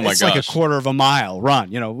is like a quarter of a mile run,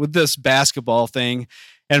 with this basketball thing.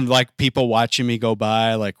 And like people watching me go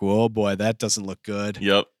by like, whoa, boy, that doesn't look good.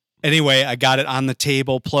 Yep. Anyway, I got it on the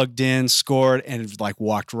table, plugged in, scored, and like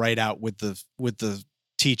walked right out with the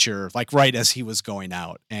teacher, like right as he was going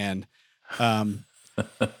out. And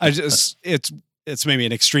it's maybe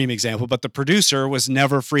an extreme example, but the producer was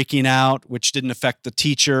never freaking out, which didn't affect the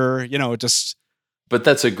teacher, But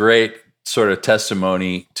that's a great sort of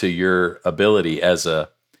testimony to your ability as a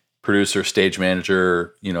producer, stage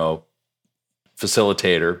manager,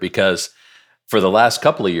 facilitator, because for the last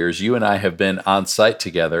couple of years, you and I have been on site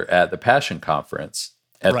together at the Passion Conference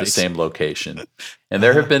at the same location. And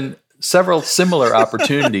there have been several similar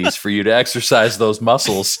opportunities for you to exercise those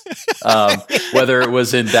muscles, whether it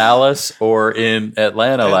was in Dallas or in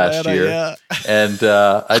Atlanta last year. Yeah. And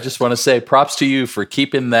I just want to say props to you for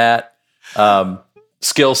keeping that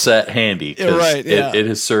skill set handy. It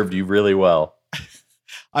has served you really well.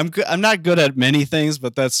 I'm not good at many things,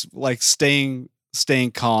 but that's like staying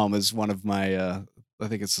calm is one of my, I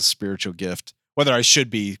think it's a spiritual gift. Whether I should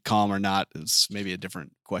be calm or not is maybe a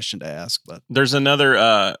different question to ask. But there's another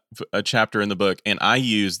a chapter in the book, and I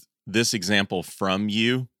use this example from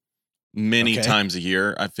you many times a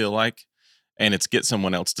year, I feel like, and it's get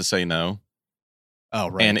someone else to say no. Oh,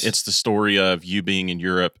 right. And it's the story of you being in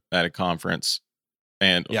Europe at a conference,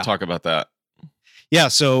 and we'll talk about that. Yeah,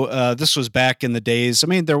 so this was back in the days. I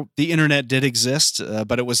mean, the internet did exist,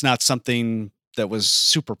 but it was not something that was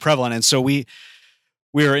super prevalent. And so we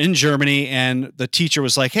were in Germany, and the teacher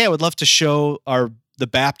was like, "Hey, I would love to show the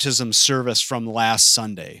baptism service from last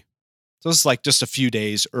Sunday." So this is like just a few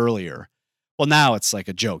days earlier. Well, now it's like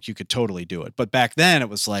a joke. You could totally do it. But back then it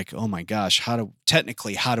was like, oh my gosh, how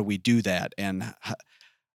do we do that? And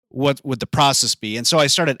what would the process be? And so I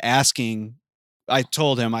started asking. I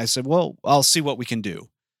told him, I said, well, I'll see what we can do.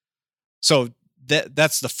 So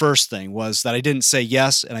that's the first thing, was that I didn't say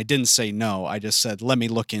yes and I didn't say no. I just said, let me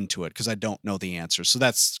look into it because I don't know the answer. So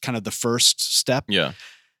that's kind of the first step. Yeah.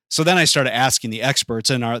 So then I started asking the experts,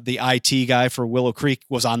 and the IT guy for Willow Creek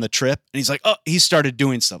was on the trip, and he's like, oh, he started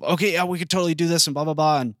doing stuff. Okay, yeah, we could totally do this and blah, blah,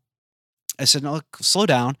 blah. And I said, no, slow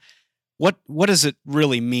down. What does it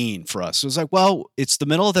really mean for us? It was like, well, it's the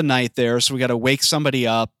middle of the night there, so we got to wake somebody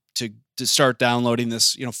up to start downloading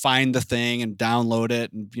this, find the thing and download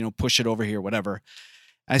it and, push it over here, whatever.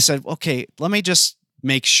 I said, okay, let me just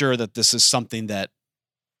make sure that this is something that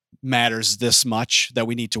matters this much that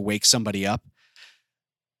we need to wake somebody up.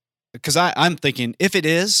 Because I'm thinking, if it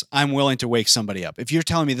is, I'm willing to wake somebody up. If you're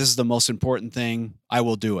telling me this is the most important thing, I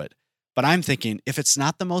will do it. But I'm thinking, if it's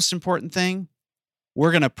not the most important thing,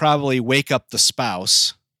 we're going to probably wake up the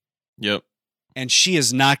spouse. Yep. And she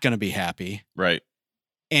is not going to be happy. Right.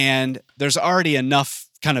 And there's already enough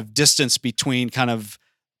kind of distance between kind of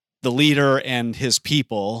the leader and his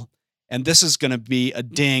people, and this is going to be a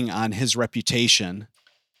ding on his reputation.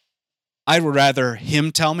 I would rather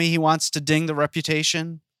him tell me he wants to ding the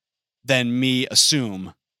reputation than me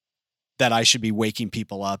assume that I should be waking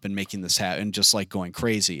people up and making this happen and just like going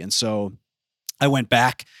crazy. And so I went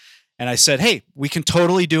back and I said, hey, we can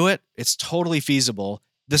totally do it. It's totally feasible.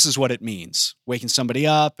 This is what it means. Waking somebody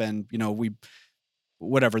up and,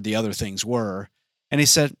 whatever the other things were. And he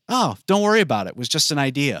said, oh, don't worry about it. It was just an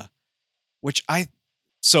idea,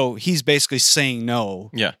 so he's basically saying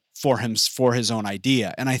no for his own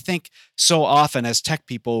idea. And I think so often as tech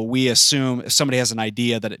people, we assume if somebody has an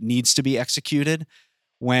idea that it needs to be executed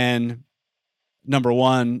when number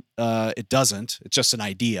one, it doesn't. It's just an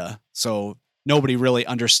idea. So nobody really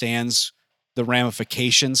understands the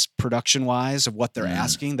ramifications production-wise of what they're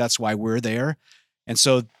asking. That's why we're there. And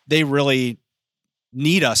so they really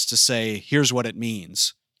need us to say, here's what it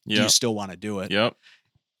means. Yep. Do you still want to do it? Yep.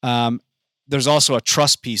 There's also a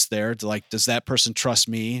trust piece there. Does that person trust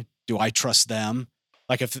me? Do I trust them?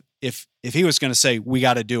 Like if he was going to say, we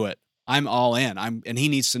got to do it, I'm all in. And he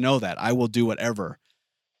needs to know that I will do whatever.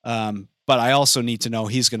 But I also need to know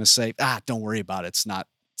he's going to say, don't worry about it. It's not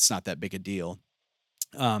that big a deal.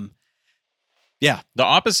 Yeah. The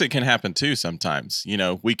opposite can happen too. Sometimes,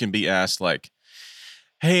 we can be asked like,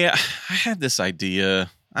 hey, I had this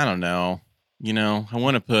idea. I don't know. I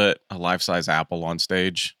want to put a life-size apple on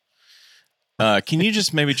stage. Can you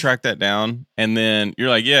just maybe track that down? And then you're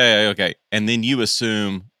like, yeah, okay. And then you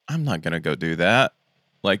assume I'm not going to go do that.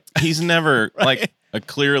 Like he's never right. Like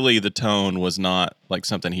clearly the tone was not like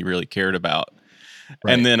something he really cared about.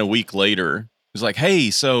 Right. And then a week later, he's like,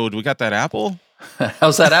 hey, so do we got that apple?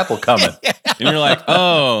 How's that apple coming? And you're like,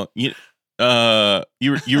 oh, you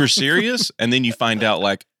were serious? And then you find out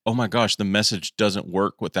like, oh my gosh, the message doesn't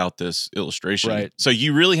work without this illustration. Right. So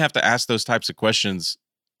you really have to ask those types of questions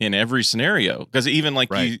in every scenario. Because even like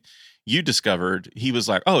you discovered, he was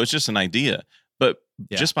like, oh, it's just an idea. But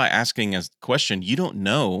just by asking a question, you don't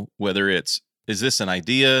know whether is this an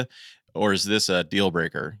idea or is this a deal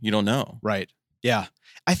breaker? You don't know. Right. Yeah.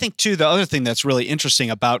 I think too, the other thing that's really interesting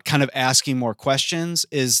about kind of asking more questions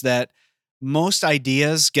is that most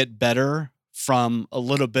ideas get better from a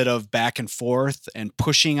little bit of back and forth and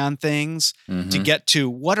pushing on things to get to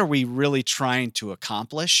what are we really trying to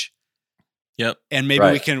accomplish? Yep. And maybe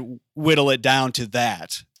we can whittle it down to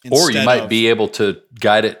that. Or you might be able to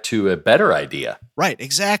guide it to a better idea. Right,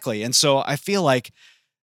 exactly. And so I feel like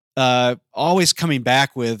always coming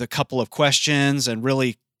back with a couple of questions and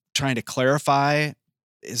really trying to clarify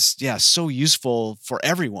is, so useful for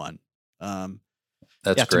everyone. That's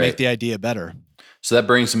great. To make the idea better. So that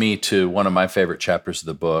brings me to one of my favorite chapters of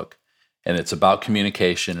the book, and it's about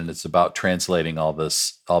communication, and it's about translating all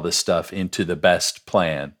this stuff into the best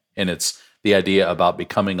plan, and it's the idea about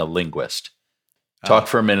becoming a linguist. Talk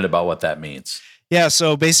for a minute about what that means. Yeah,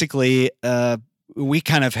 so basically, we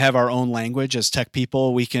kind of have our own language as tech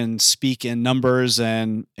people. We can speak in numbers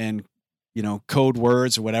and code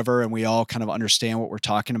words or whatever, and we all kind of understand what we're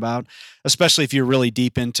talking about. Especially if you're really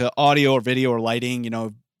deep into audio or video or lighting,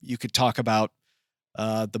 you could talk about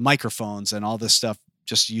the microphones and all this stuff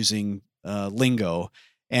just using lingo,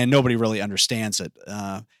 and nobody really understands it.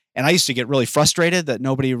 And I used to get really frustrated that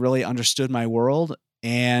nobody really understood my world.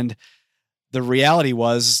 And the reality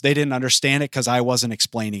was they didn't understand it because I wasn't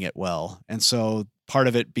explaining it well. And so part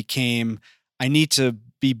of it became, I need to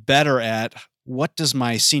be better at what does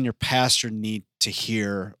my senior pastor need to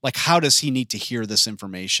hear? Like, how does he need to hear this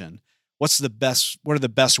information? What are the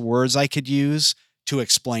best words I could use to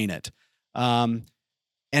explain it?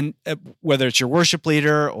 And whether it's your worship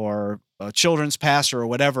leader or a children's pastor or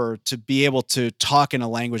whatever, to be able to talk in a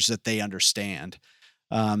language that they understand.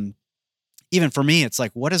 Even for me, it's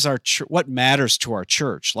like, what matters to our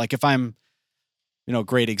church? Like if I'm,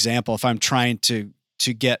 great example, if I'm trying to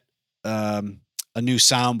get a new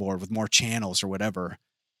soundboard with more channels or whatever,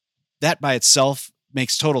 that by itself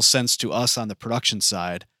makes total sense to us on the production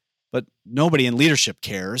side, but nobody in leadership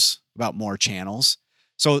cares about more channels.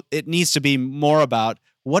 So it needs to be more about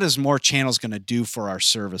what is more channels going to do for our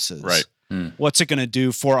services? Right. What's it going to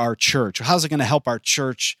do for our church? How's it going to help our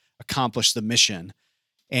church accomplish the mission?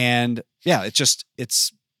 And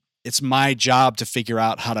it's my job to figure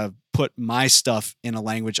out how to put my stuff in a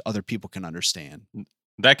language other people can understand.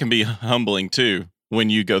 That can be humbling too when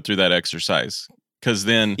you go through that exercise. Because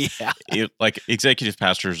then, like executive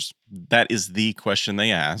pastors, that is the question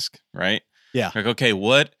they ask, right? Yeah. Like, okay,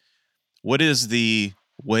 what is the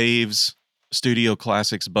Waves Studio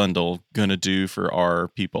Classics bundle gonna do for our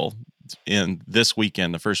people in this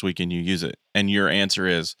weekend, the first weekend you use it? And your answer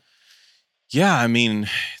is, Yeah, I mean,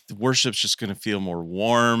 the worship's just going to feel more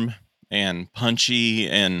warm and punchy,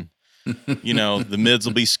 and the mids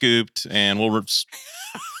will be scooped, and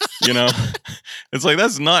it's like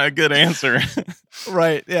that's not a good answer.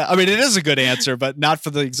 Right. Yeah. I mean, it is a good answer, but not for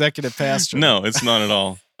the executive pastor. No, it's not at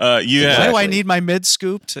all. Why do I need my mid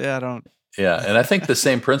scooped? Yeah, I don't. Yeah, and I think the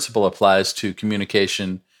same principle applies to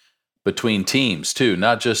communication between teams too,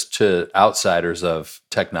 not just to outsiders of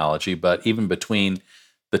technology, but even between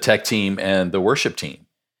the tech team and the worship team.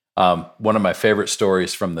 One of my favorite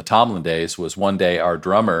stories from the Tomlin days was one day our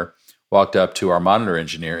drummer walked up to our monitor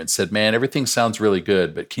engineer and said, "Man, everything sounds really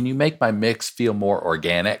good, but can you make my mix feel more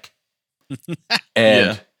organic?"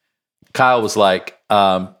 And Kyle was like,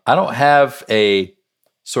 "I don't have a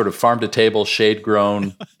sort of farm to table, shade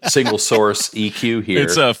grown, single source EQ here.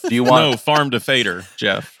 Do you want farm to fader,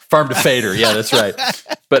 Jeff? Farm to fader, yeah, that's right.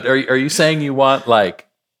 But are you saying you want like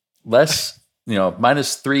less,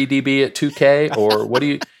 minus 3 dB at 2K, or what do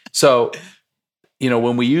you?" So,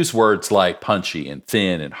 when we use words like punchy and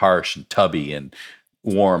thin and harsh and tubby and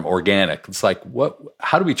warm, organic, it's like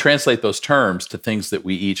how do we translate those terms to things that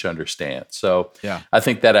we each understand? So, I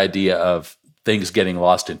think that idea of things getting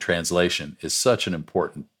lost in translation is such an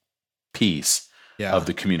important piece of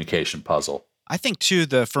the communication puzzle. I think too,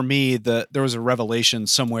 for me, there was a revelation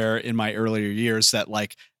somewhere in my earlier years that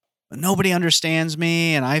like nobody understands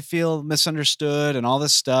me and I feel misunderstood and all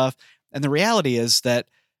this stuff. And the reality is that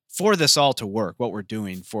for this all to work, what we're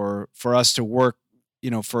doing for us to work,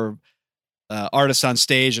 for artists on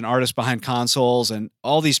stage and artists behind consoles and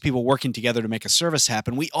all these people working together to make a service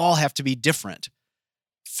happen, we all have to be different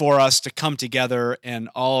for us to come together and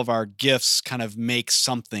all of our gifts kind of make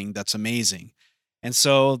something that's amazing. And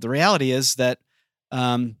so the reality is that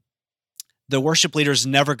the worship leader is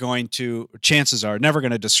chances are never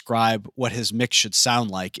going to describe what his mix should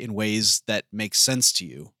sound like in ways that make sense to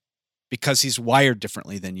you, because he's wired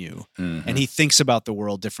differently than you, and he thinks about the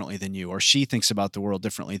world differently than you, or she thinks about the world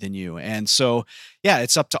differently than you. And so,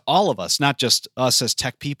 it's up to all of us, not just us as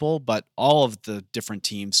tech people, but all of the different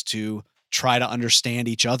teams to try to understand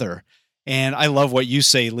each other. And I love what you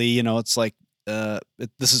say, Lee. It's like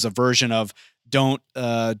this is a version of don't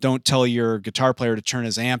tell your guitar player to turn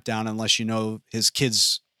his amp down unless you know his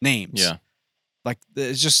kids' names. Yeah, like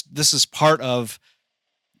this is part of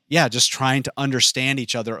just trying to understand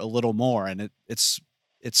each other a little more. And it's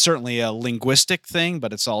certainly a linguistic thing,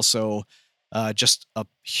 but it's also just a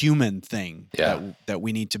human thing that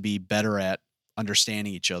we need to be better at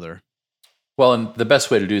understanding each other. Well, and the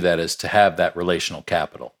best way to do that is to have that relational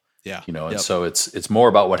capital. Yeah. And so it's more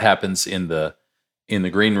about what happens in the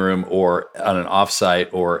green room or on an offsite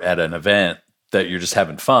or at an event that you're just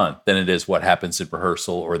having fun than it is what happens in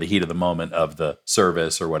rehearsal or the heat of the moment of the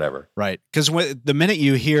service or whatever. Right. Because the minute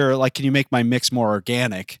you hear, like, can you make my mix more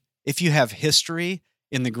organic? If you have history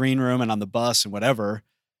in the green room and on the bus and whatever,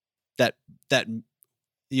 that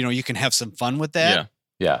you can have some fun with that.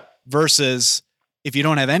 Yeah. Versus if you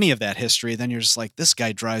don't have any of that history, then you're just like, this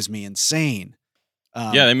guy drives me insane.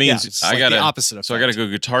 That means I got the opposite effect. So I got to go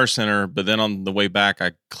Guitar Center, but then on the way back,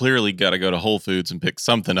 I clearly got to go to Whole Foods and pick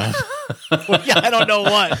something up. Well, I don't know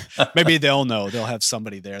what. Maybe they'll know. They'll have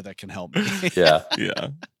somebody there that can help me. Yeah.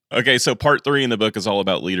 Okay, so part 3 in the book is all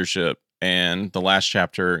about leadership, and the last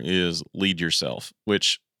chapter is lead yourself,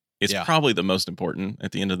 which is probably the most important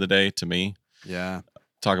at the end of the day to me. Yeah.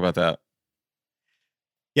 Talk about that.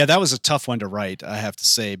 Yeah, that was a tough one to write, I have to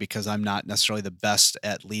say, because I'm not necessarily the best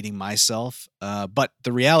at leading myself. But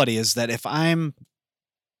the reality is that if I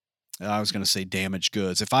was going to say damaged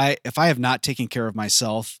goods, if I have not taken care of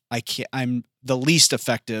myself, I'm the least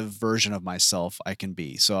effective version of myself I can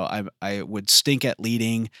be. So I would stink at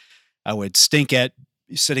leading. I would stink at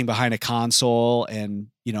sitting behind a console and,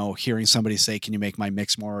 hearing somebody say, can you make my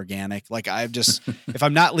mix more organic? Like if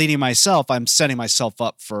I'm not leading myself, I'm setting myself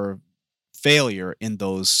up for failure in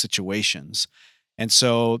those situations. And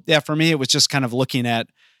so, for me, it was just kind of looking at,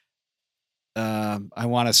 I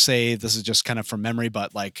want to say this is just kind of from memory,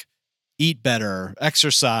 but like eat better,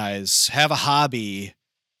 exercise, have a hobby,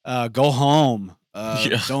 go home,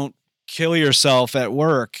 don't kill yourself at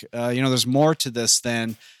work. There's more to this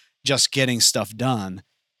than just getting stuff done.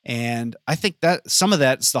 And I think that some of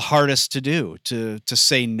that's the hardest to do, to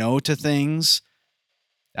say no to things.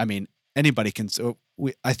 I mean, anybody can.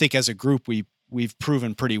 I think as a group, we've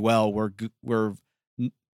proven pretty well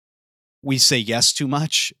we say yes too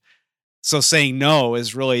much. So saying no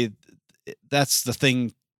is really, that's the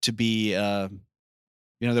thing to be, that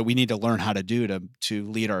we need to learn how to do to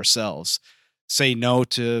lead ourselves. Say no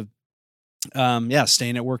to,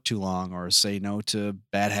 staying at work too long, or say no to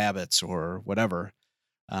bad habits or whatever.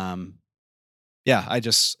 yeah,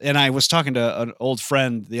 I was talking to an old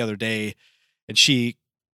friend the other day, and she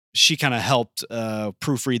kind of helped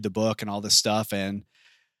proofread the book and all this stuff. And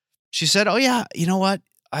she said, "Oh yeah, you know what?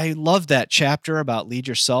 I love that chapter about lead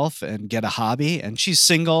yourself and get a hobby." And she's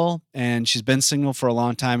single, and she's been single for a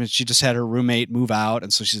long time. And she just had her roommate move out.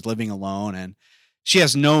 And so she's living alone, and she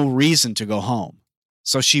has no reason to go home.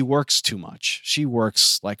 So she works too much. She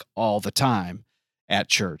works like all the time at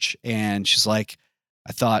church. And she's like,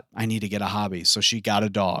 I thought I need to get a hobby. So she got a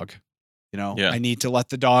dog. Yeah. I need to let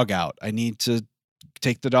the dog out. I need to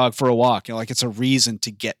take the dog for a walk. Like it's a reason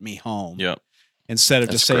to get me home. Yep. Instead of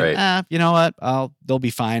That's just saying, great. you know what, they'll be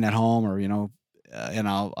fine at home, or and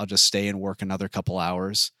I'll just stay and work another couple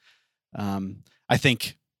hours. I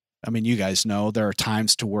think, you guys know there are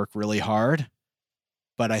times to work really hard,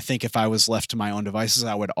 but I think if I was left to my own devices,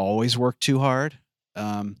 I would always work too hard.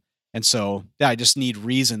 And so, I just need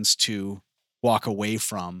reasons to walk away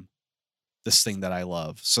from this thing that I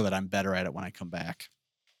love, so that I'm better at it when I come back.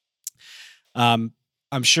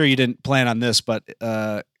 I'm sure you didn't plan on this, but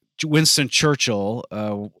Winston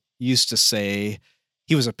Churchill used to say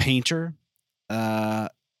he was a painter,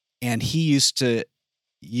 and he used to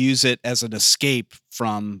use it as an escape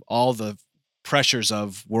from all the pressures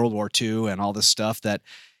of World War II and all this stuff, that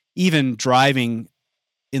even driving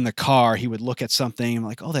in the car, he would look at something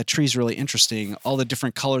like, oh, that tree's really interesting, all the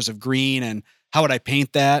different colors of green, and how would I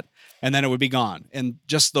paint that? And then it would be gone. And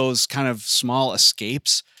just those kind of small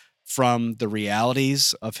escapes from the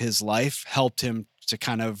realities of his life helped him to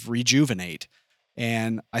kind of rejuvenate.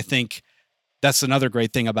 And I think that's another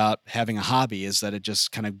great thing about having a hobby, is that it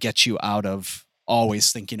just kind of gets you out of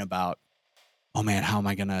always thinking about, oh man, how am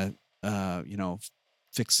I going to,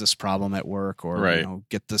 fix this problem at work, or, Right.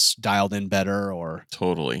 Get this dialed in better, or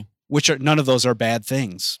Totally. none of those are bad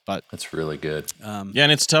things, but That's really good. Yeah,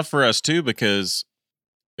 and it's tough for us too, because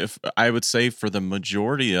if I would say for the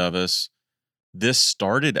majority of us, this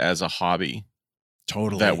started as a hobby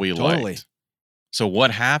totally that we liked. So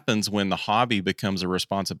what happens when the hobby becomes a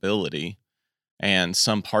responsibility and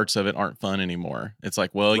some parts of it aren't fun anymore? It's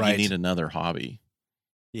like, well, Right. you need another hobby.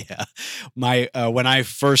 Yeah. When I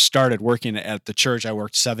first started working at the church, I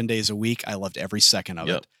worked 7 days a week. I loved every second of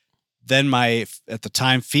Yep. it. Then my, at the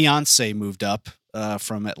time, fiance moved up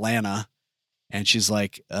from Atlanta, and she's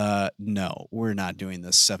like, no, we're not doing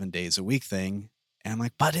this 7 days a week thing. And I'm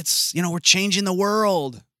like, but it's, we're changing the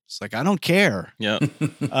world. It's like, I don't care. Yep.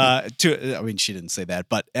 She didn't say that,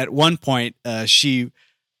 but at one point,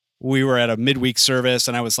 we were at a midweek service,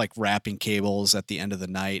 and I was like wrapping cables at the end of the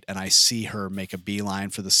night, and I see her make a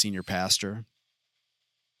beeline for the senior pastor.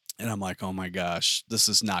 And I'm like, oh my gosh, this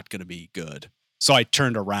is not going to be good. So I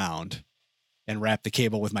turned around and wrapped the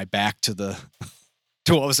cable with my back to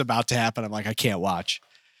to what was about to happen. I'm like, I can't watch.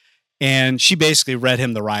 And she basically read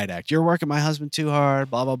him the riot act. You're working my husband too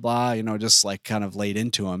hard, blah, blah, blah, just like kind of laid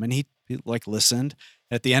into him. And he like listened.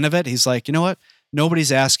 At the end of it, he's like, you know what?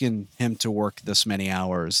 Nobody's asking him to work this many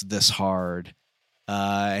hours, this hard.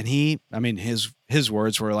 And his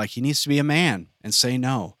words were like, he needs to be a man and say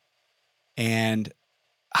no. And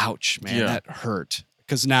ouch, man, Yeah. that hurt.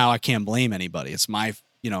 Because now I can't blame anybody. It's my,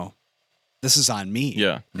 this is on me.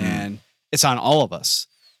 Yeah. And it's on all of us.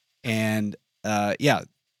 And I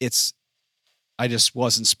just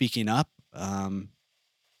wasn't speaking up. And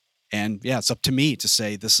yeah, it's up to me to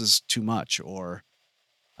say this is too much, or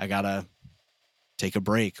I gotta take a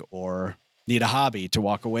break, or need a hobby to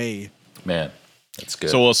walk away. Man, that's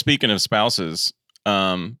good. So, well, speaking of spouses,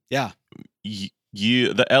 Yeah.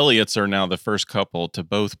 the Elliots are now the first couple to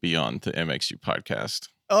both be on the MXU podcast.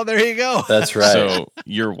 Oh, there you go. That's right. So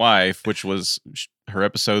your wife, which was her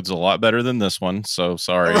episode's a lot better than this one. So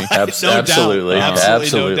sorry. Right. Absolutely. No doubt.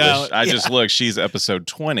 Absolutely. No doubt. I just looked. She's episode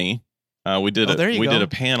 20. We did there you go. did a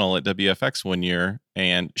panel at WFX one year,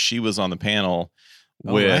 and she was on the panel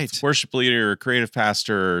Oh, with right. worship leader, creative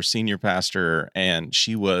pastor, senior pastor, and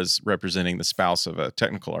she was representing the spouse of a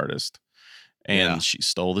technical artist, and Yeah. she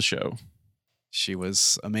stole the show. She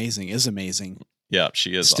was amazing, is amazing. Yeah,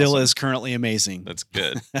 she is. Still awesome. is currently amazing. That's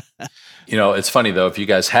good. It's funny though, if you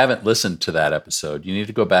guys haven't listened to that episode, you need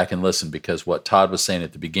to go back and listen, because what Todd was saying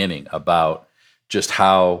at the beginning about just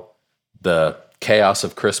how the chaos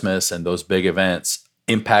of Christmas and those big events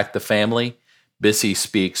impact the family, Bissy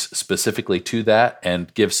speaks specifically to that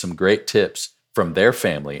and gives some great tips from their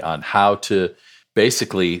family on how to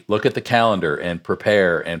basically look at the calendar and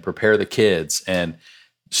prepare the kids and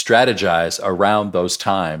strategize around those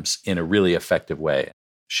times in a really effective way.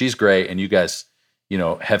 She's great. And you guys,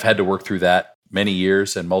 have had to work through that many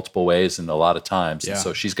years and multiple ways and a lot of times. Yeah. And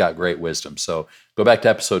so she's got great wisdom. So go back to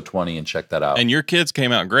episode 20 and check that out. And your kids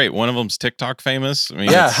came out great. One of them's TikTok famous. I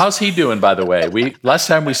mean, Yeah, how's he doing, by the way? Last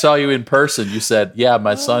time we saw you in person, you said, "Yeah,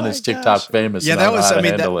 my son is TikTok famous." Yeah, and that was. I I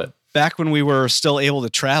mean, handle it. back when we were still able to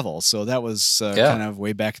travel, so that was Yeah. kind of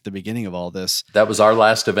way back at the beginning of all this. That was our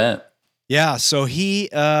last event. Yeah, so he's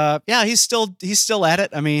still at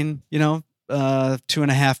it. I mean,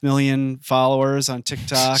 2.5 million followers on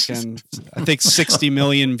TikTok, and I think 60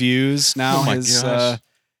 million views now. Oh my his gosh.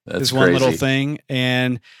 That's his one little crazy. thing,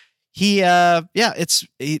 and he gets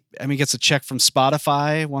a check from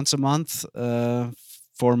Spotify once a month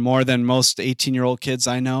for more than most 18-year-old kids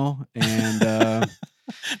I know, and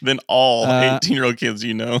Then all 18-year-old kids,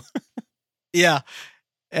 yeah.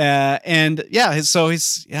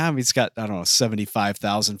 He's got, I don't know,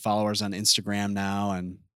 75,000 followers on Instagram now.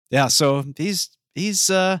 And yeah, so he's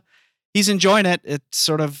enjoying it. It's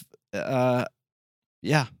sort of, it's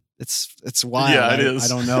wild. Yeah, it is. I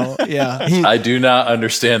don't know. Yeah. I do not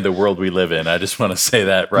understand the world we live in. I just want to say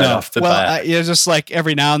that off the bat. Just like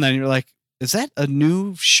every now and then you're like, is that a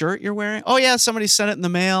new shirt you're wearing? Oh yeah. Somebody sent it in the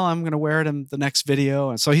mail. I'm going to wear it in the next video.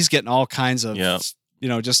 And so he's getting all kinds of, just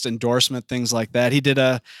endorsement, things like that. He did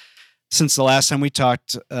since the last time we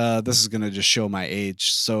talked, this is going to just show my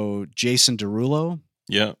age. So Jason Derulo,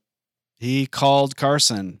 Yeah. he called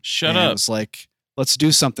Carson. Shut and up. It was like, let's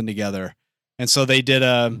do something together. And so they did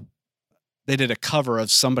a cover of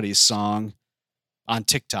somebody's song on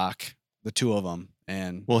TikTok, the two of them.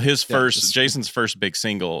 And Well, Jason's first big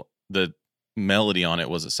single, the melody on it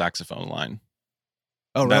was a saxophone line.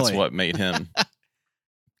 Oh, really? That's what made him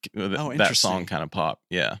that song kind of pop.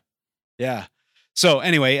 Yeah. Yeah. So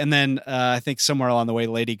anyway, and then I think somewhere along the way,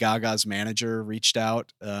 Lady Gaga's manager reached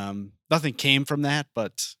out. Nothing came from that,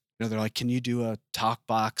 but they're like, "Can you do a talk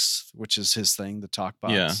box?" Which is his thing, the talk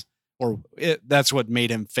box. Yeah. That's what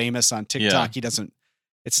made him famous on TikTok. Yeah.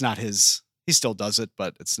 It's not his. He still does it,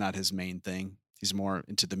 but it's not his main thing. He's more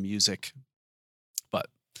into the music. But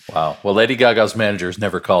Wow. Well, Lady Gaga's manager has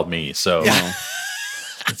never called me, so yeah.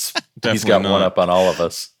 he's got one up on all of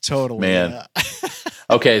us. Totally, man. Yeah.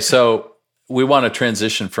 Okay, so we want to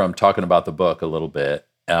transition from talking about the book a little bit.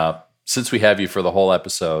 Since we have you for the whole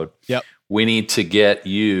episode, Yep. we need to get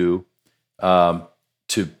you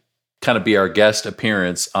to kind of be our guest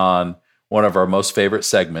appearance on one of our most favorite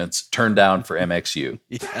segments, Turn Down for MXU.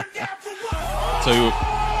 Yeah. So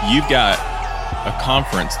you've got a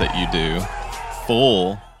conference that you do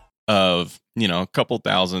full of, a couple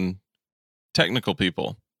thousand technical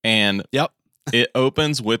people. And Yep. it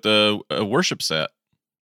opens with a worship set.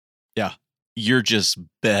 Yeah. You're just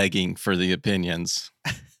begging for the opinions.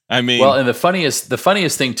 I mean, Well, and the funniest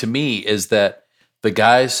thing to me is that the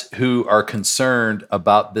guys who are concerned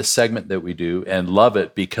about this segment that we do and love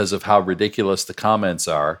it because of how ridiculous the comments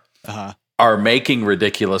are making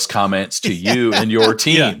ridiculous comments to you and your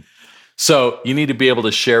team. Yeah. So you need to be able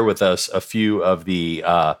to share with us a few of the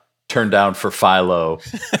turn down for FILO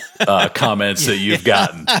comments that you've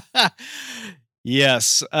gotten.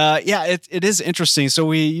 Yes. It is interesting. So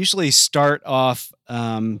we usually start off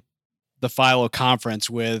the FILO conference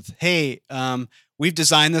with, hey, we've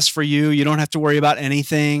designed this for you. You don't have to worry about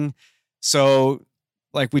anything. So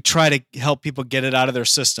like we try to help people get it out of their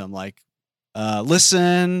system, like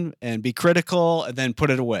listen and be critical and then put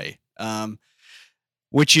it away,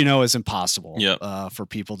 which is impossible for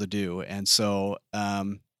people to do. And so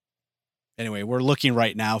anyway, we're looking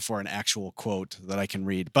right now for an actual quote that I can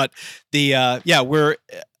read. But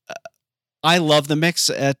I love the mix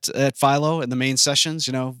at FILO in the main sessions.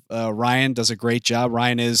 Ryan does a great job.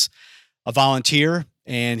 Ryan is a volunteer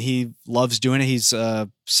and he loves doing it. He's a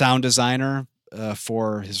sound designer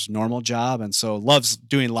for his normal job, and so loves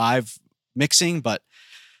doing live mixing, but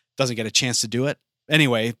doesn't get a chance to do it.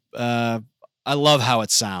 Anyway, I love how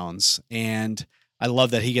it sounds, and I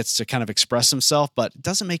love that he gets to kind of express himself, but it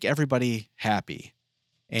doesn't make everybody happy.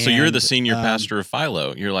 so you're the senior pastor of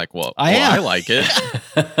FILO. You're like, I like it.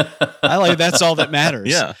 I like that's all that matters.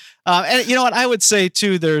 Yeah. And you know what I would say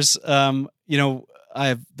too, there's I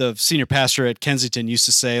have the senior pastor at Kensington used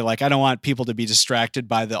to say, like, I don't want people to be distracted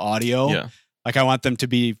by the audio. Yeah. Like I don't want them to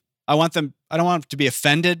be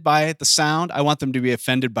offended by the sound. I want them to be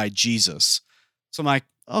offended by Jesus. So I'm like,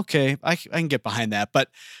 okay, I can get behind that. But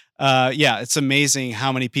it's amazing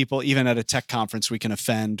how many people, even at a tech conference, we can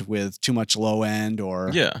offend with too much low end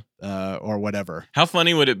or whatever. How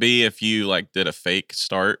funny would it be if you like did a fake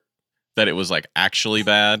start that it was like actually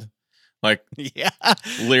bad? Like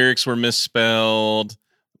lyrics were misspelled,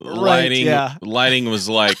 lighting was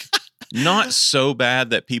like not so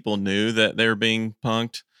bad that people knew that they're being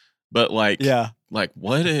punked, but like like,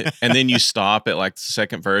 what? And then you stop at like the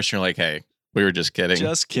second verse. And you're like, hey, we were just kidding.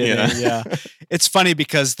 Just kidding. Yeah. It's funny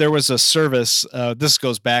because there was a service, this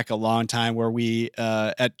goes back a long time, where we,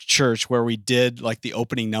 at church, where we did like the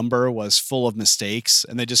opening number was full of mistakes,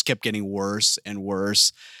 and they just kept getting worse and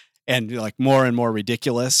worse and like more and more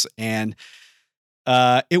ridiculous. And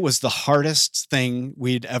it was the hardest thing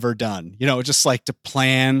we'd ever done, just like to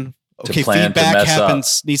plan. Okay, feedback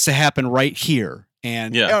needs to happen right here.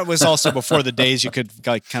 And it was also before the days you could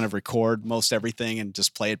like kind of record most everything and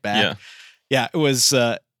just play it back. Yeah, it was.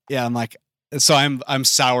 I'm like, so I'm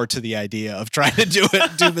sour to the idea of trying to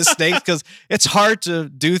do mistakes, because it's hard to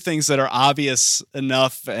do things that are obvious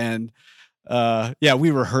enough. And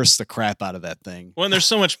we rehearsed the crap out of that thing. Well, and there's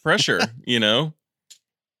so much pressure,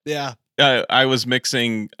 Yeah. I was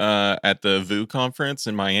mixing at the VU conference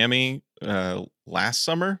in Miami last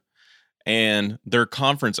summer, and their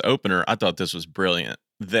conference opener, I thought this was brilliant.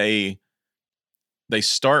 They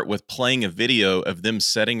start with playing a video of them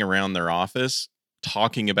sitting around their office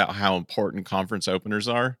talking about how important conference openers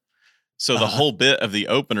are. So the whole bit of the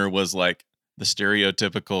opener was like the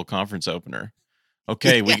stereotypical conference opener.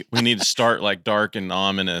 Okay, we need to start like dark and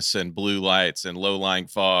ominous and blue lights and low-lying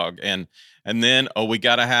fog. And then, we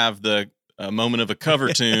got to have the moment of a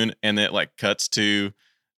cover tune, and it like cuts to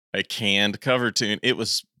a canned cover tune. It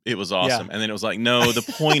was awesome. And then it was like, no, the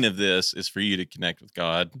point of this is for you to connect with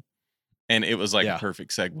God. And it was like a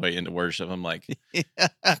perfect segue into worship. I'm like,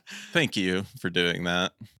 thank you for doing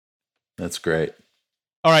that. That's great.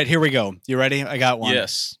 All right, here we go. You ready? I got one.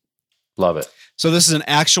 Yes. Love it. So this is an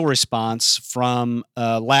actual response from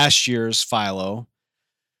last year's FILO.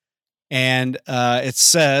 And it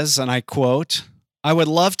says, and I quote, "I would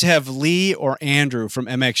love to have Lee or Andrew from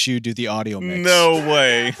MXU do the audio mix." No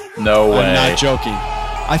way. No way. I'm not joking.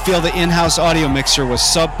 I feel the in-house audio mixer was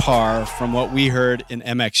subpar from what we heard in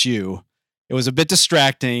MXU. It was a bit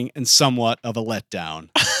distracting and somewhat of a letdown.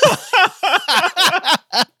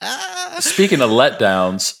 Speaking of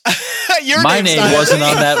letdowns, my name wasn't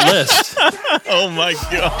on that list. Oh my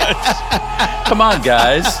gosh. Come on,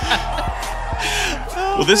 guys.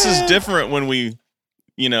 Well, this is different when we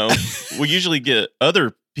usually get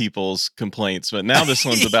other people's complaints, but now this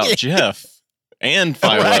one's about Jeff and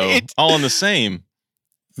FILO all in the same.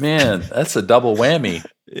 Man, that's a double whammy.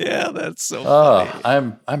 Yeah, that's so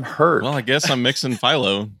funny. I'm hurt. Well, I guess I'm mixing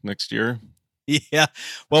FILO next year. Yeah.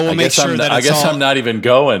 Well, we'll make sure that I'm not even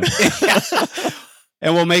going.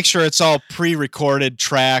 And we'll make sure it's all pre-recorded,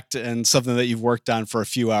 tracked, and something that you've worked on for a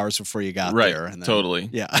few hours before you got there. And then, totally.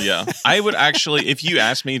 Yeah. Yeah. I would actually, if you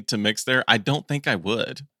asked me to mix there, I don't think I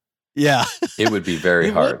would. Yeah. It would be very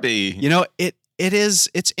hard. It would be.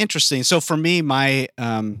 It's interesting. So for me, my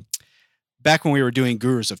back when we were doing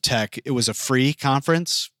Gurus of Tech, it was a free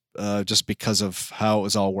conference just because of how it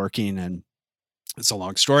was all working. And it's a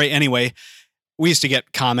long story. Anyway, we used to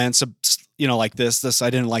get comments, like this, I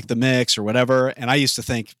didn't like the mix or whatever. And I used to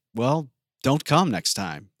think, well, don't come next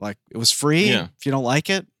time. Like, it was free. Yeah. If you don't like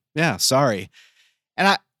it, sorry.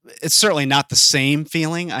 And it's certainly not the same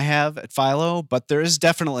feeling I have at FILO, but there is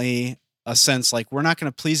definitely a sense like we're not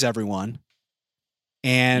going to please everyone.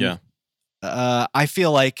 And I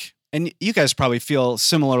feel like, and you guys probably feel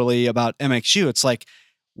similarly about MXU. It's like,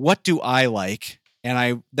 what do I like?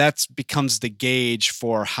 And that becomes the gauge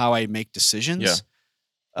for how I make decisions.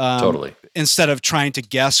 Yeah, totally. Instead of trying to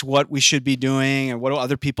guess what we should be doing and what do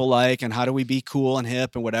other people like and how do we be cool and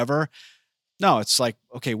hip and whatever. No, it's like,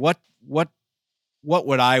 okay, what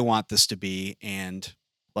would I want this to be? And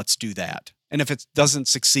let's do that. And if it doesn't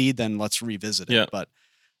succeed, then let's revisit it. Yeah. But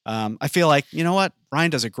I feel like, you know what?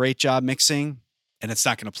 Ryan does a great job mixing, and it's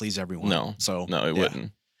not going to please everyone. No, it yeah.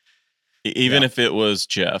 wouldn't. Even if it was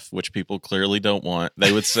Jeff, which people clearly don't want,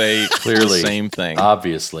 they would say clearly the same thing.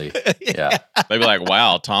 Obviously. Yeah. They'd be like,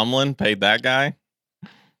 wow, Tomlin paid that guy?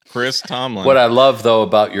 Chris Tomlin. What I love, though,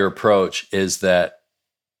 about your approach is that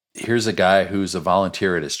here's a guy who's a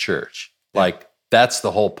volunteer at his church. Yeah. Like, that's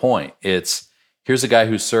the whole point. Here's a guy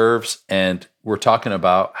who serves, and we're talking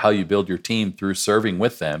about how you build your team through serving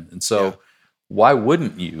with them. And so why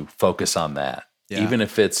wouldn't you focus on that? Yeah. Even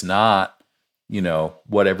if it's not,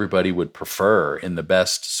 what everybody would prefer in the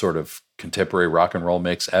best sort of contemporary rock and roll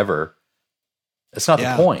mix ever. It's not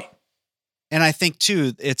the point. And I think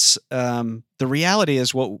too, it's the reality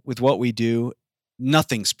is with what we do,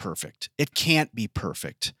 nothing's perfect. It can't be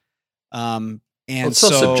perfect. And it's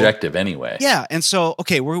so subjective anyway. Yeah. And so,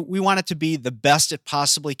 okay, we want it to be the best it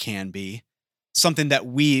possibly can be, something that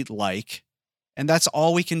we like, and that's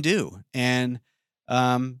all we can do. And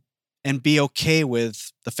be okay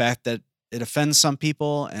with the fact that it offends some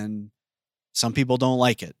people and some people don't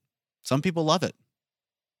like it. Some people love it.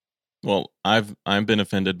 Well, I've been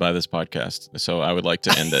offended by this podcast, so I would like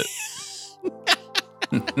to end it.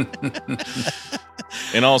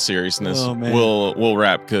 In all seriousness, we'll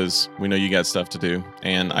wrap because we know you got stuff to do,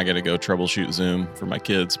 and I got to go troubleshoot Zoom for my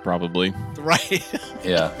kids, probably. Right.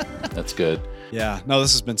 Yeah, that's good. Yeah. No,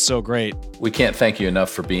 this has been so great. We can't thank you enough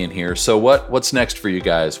for being here. So what's next for you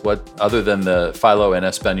guys? What other than the FILO en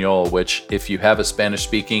Espanol, which if you have a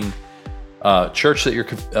Spanish-speaking church that you're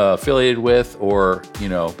affiliated with, or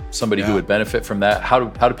somebody who would benefit from that, how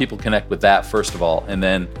do people connect with that first of all, and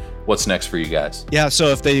then what's next for you guys? Yeah, so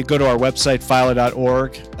if they go to our website,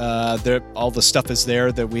 philo.org, all the stuff is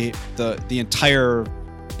there. That the entire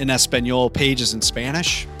en Espanol page is in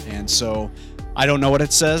Spanish, and so I don't know what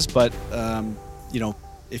it says, but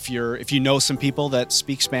if you know some people that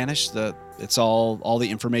speak Spanish, it's all the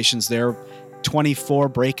information's there. 24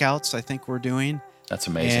 breakouts, I think we're doing. That's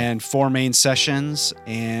amazing. And 4 main sessions,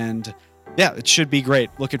 and yeah, it should be great.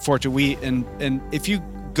 Looking forward to and if you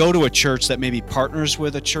go to a church that maybe partners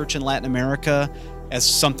with a church in Latin America as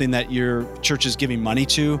something that your church is giving money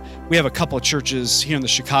to, we have a couple of churches here in the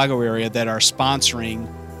Chicago area that are sponsoring.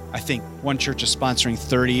 I think one church is sponsoring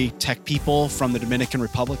 30 tech people from the Dominican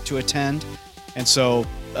Republic to attend. And so,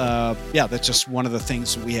 that's just one of the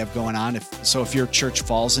things we have going on. If your church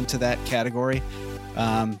falls into that category,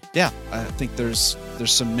 I think there's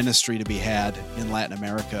some ministry to be had in Latin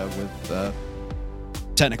America with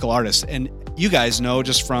technical artists. And you guys know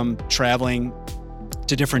just from traveling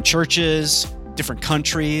to different churches, different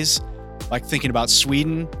countries, like thinking about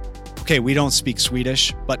Sweden. Okay, we don't speak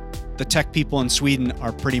Swedish, but the tech people in Sweden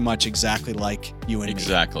are pretty much exactly like you and me.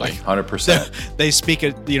 Exactly. Like 100%. They speak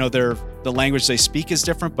it, the language they speak is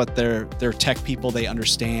different, but they're tech people. They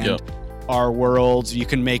understand our world. You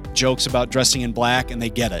can make jokes about dressing in black and they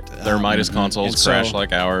get it. Their Midas consoles crash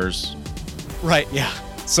like ours. Right, yeah.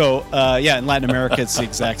 So, in Latin America, it's the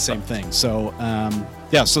exact same thing. So,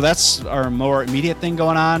 so that's our more immediate thing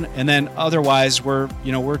going on. And then otherwise, we're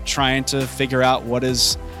trying to figure out what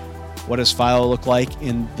does FILO look like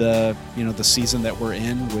in the season that we're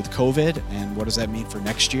in with COVID, and what does that mean for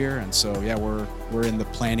next year? And so, we're in the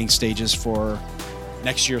planning stages for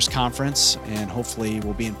next year's conference, and hopefully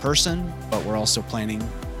we'll be in person, but we're also planning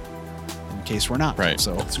in case we're not. Right.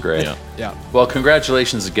 So that's great. Yeah. Well,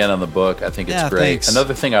 congratulations again on the book. I think it's great. Thanks.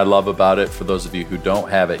 Another thing I love about it, for those of you who don't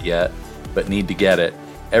have it yet but need to get it,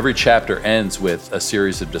 every chapter ends with a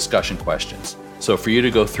series of discussion questions. So for you to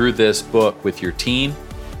go through this book with your team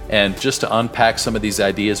and just to unpack some of these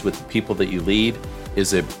ideas with the people that you lead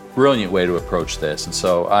is a brilliant way to approach this. And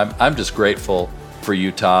so I'm just grateful for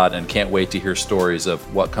you, Todd, and can't wait to hear stories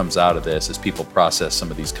of what comes out of this as people process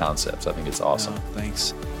some of these concepts. I think it's awesome.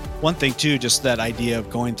 Thanks. One thing too, just that idea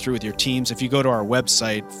of going through with your teams. If you go to our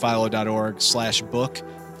website, philo.org/book,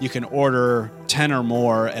 you can order 10 or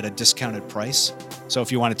more at a discounted price. So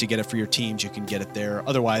if you wanted to get it for your teams, you can get it there.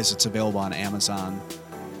 Otherwise, it's available on Amazon.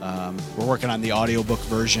 We're working on the audiobook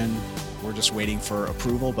version. We're just waiting for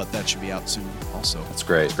approval, but that should be out soon also. That's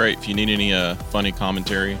great. It's great. If you need any funny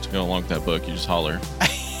commentary to go along with that book, you just holler.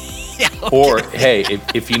 Or hey,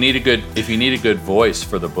 if you need a good voice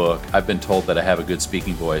for the book, I've been told that I have a good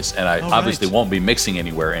speaking voice, and I obviously won't be mixing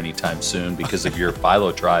anywhere anytime soon because of your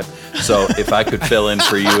FILO tribe. So if I could fill in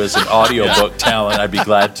for you as an audiobook talent, I'd be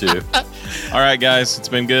glad to. All right, guys, it's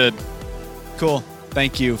been good. Cool.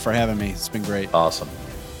 Thank you for having me. It's been great. Awesome.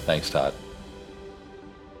 Thanks, Todd.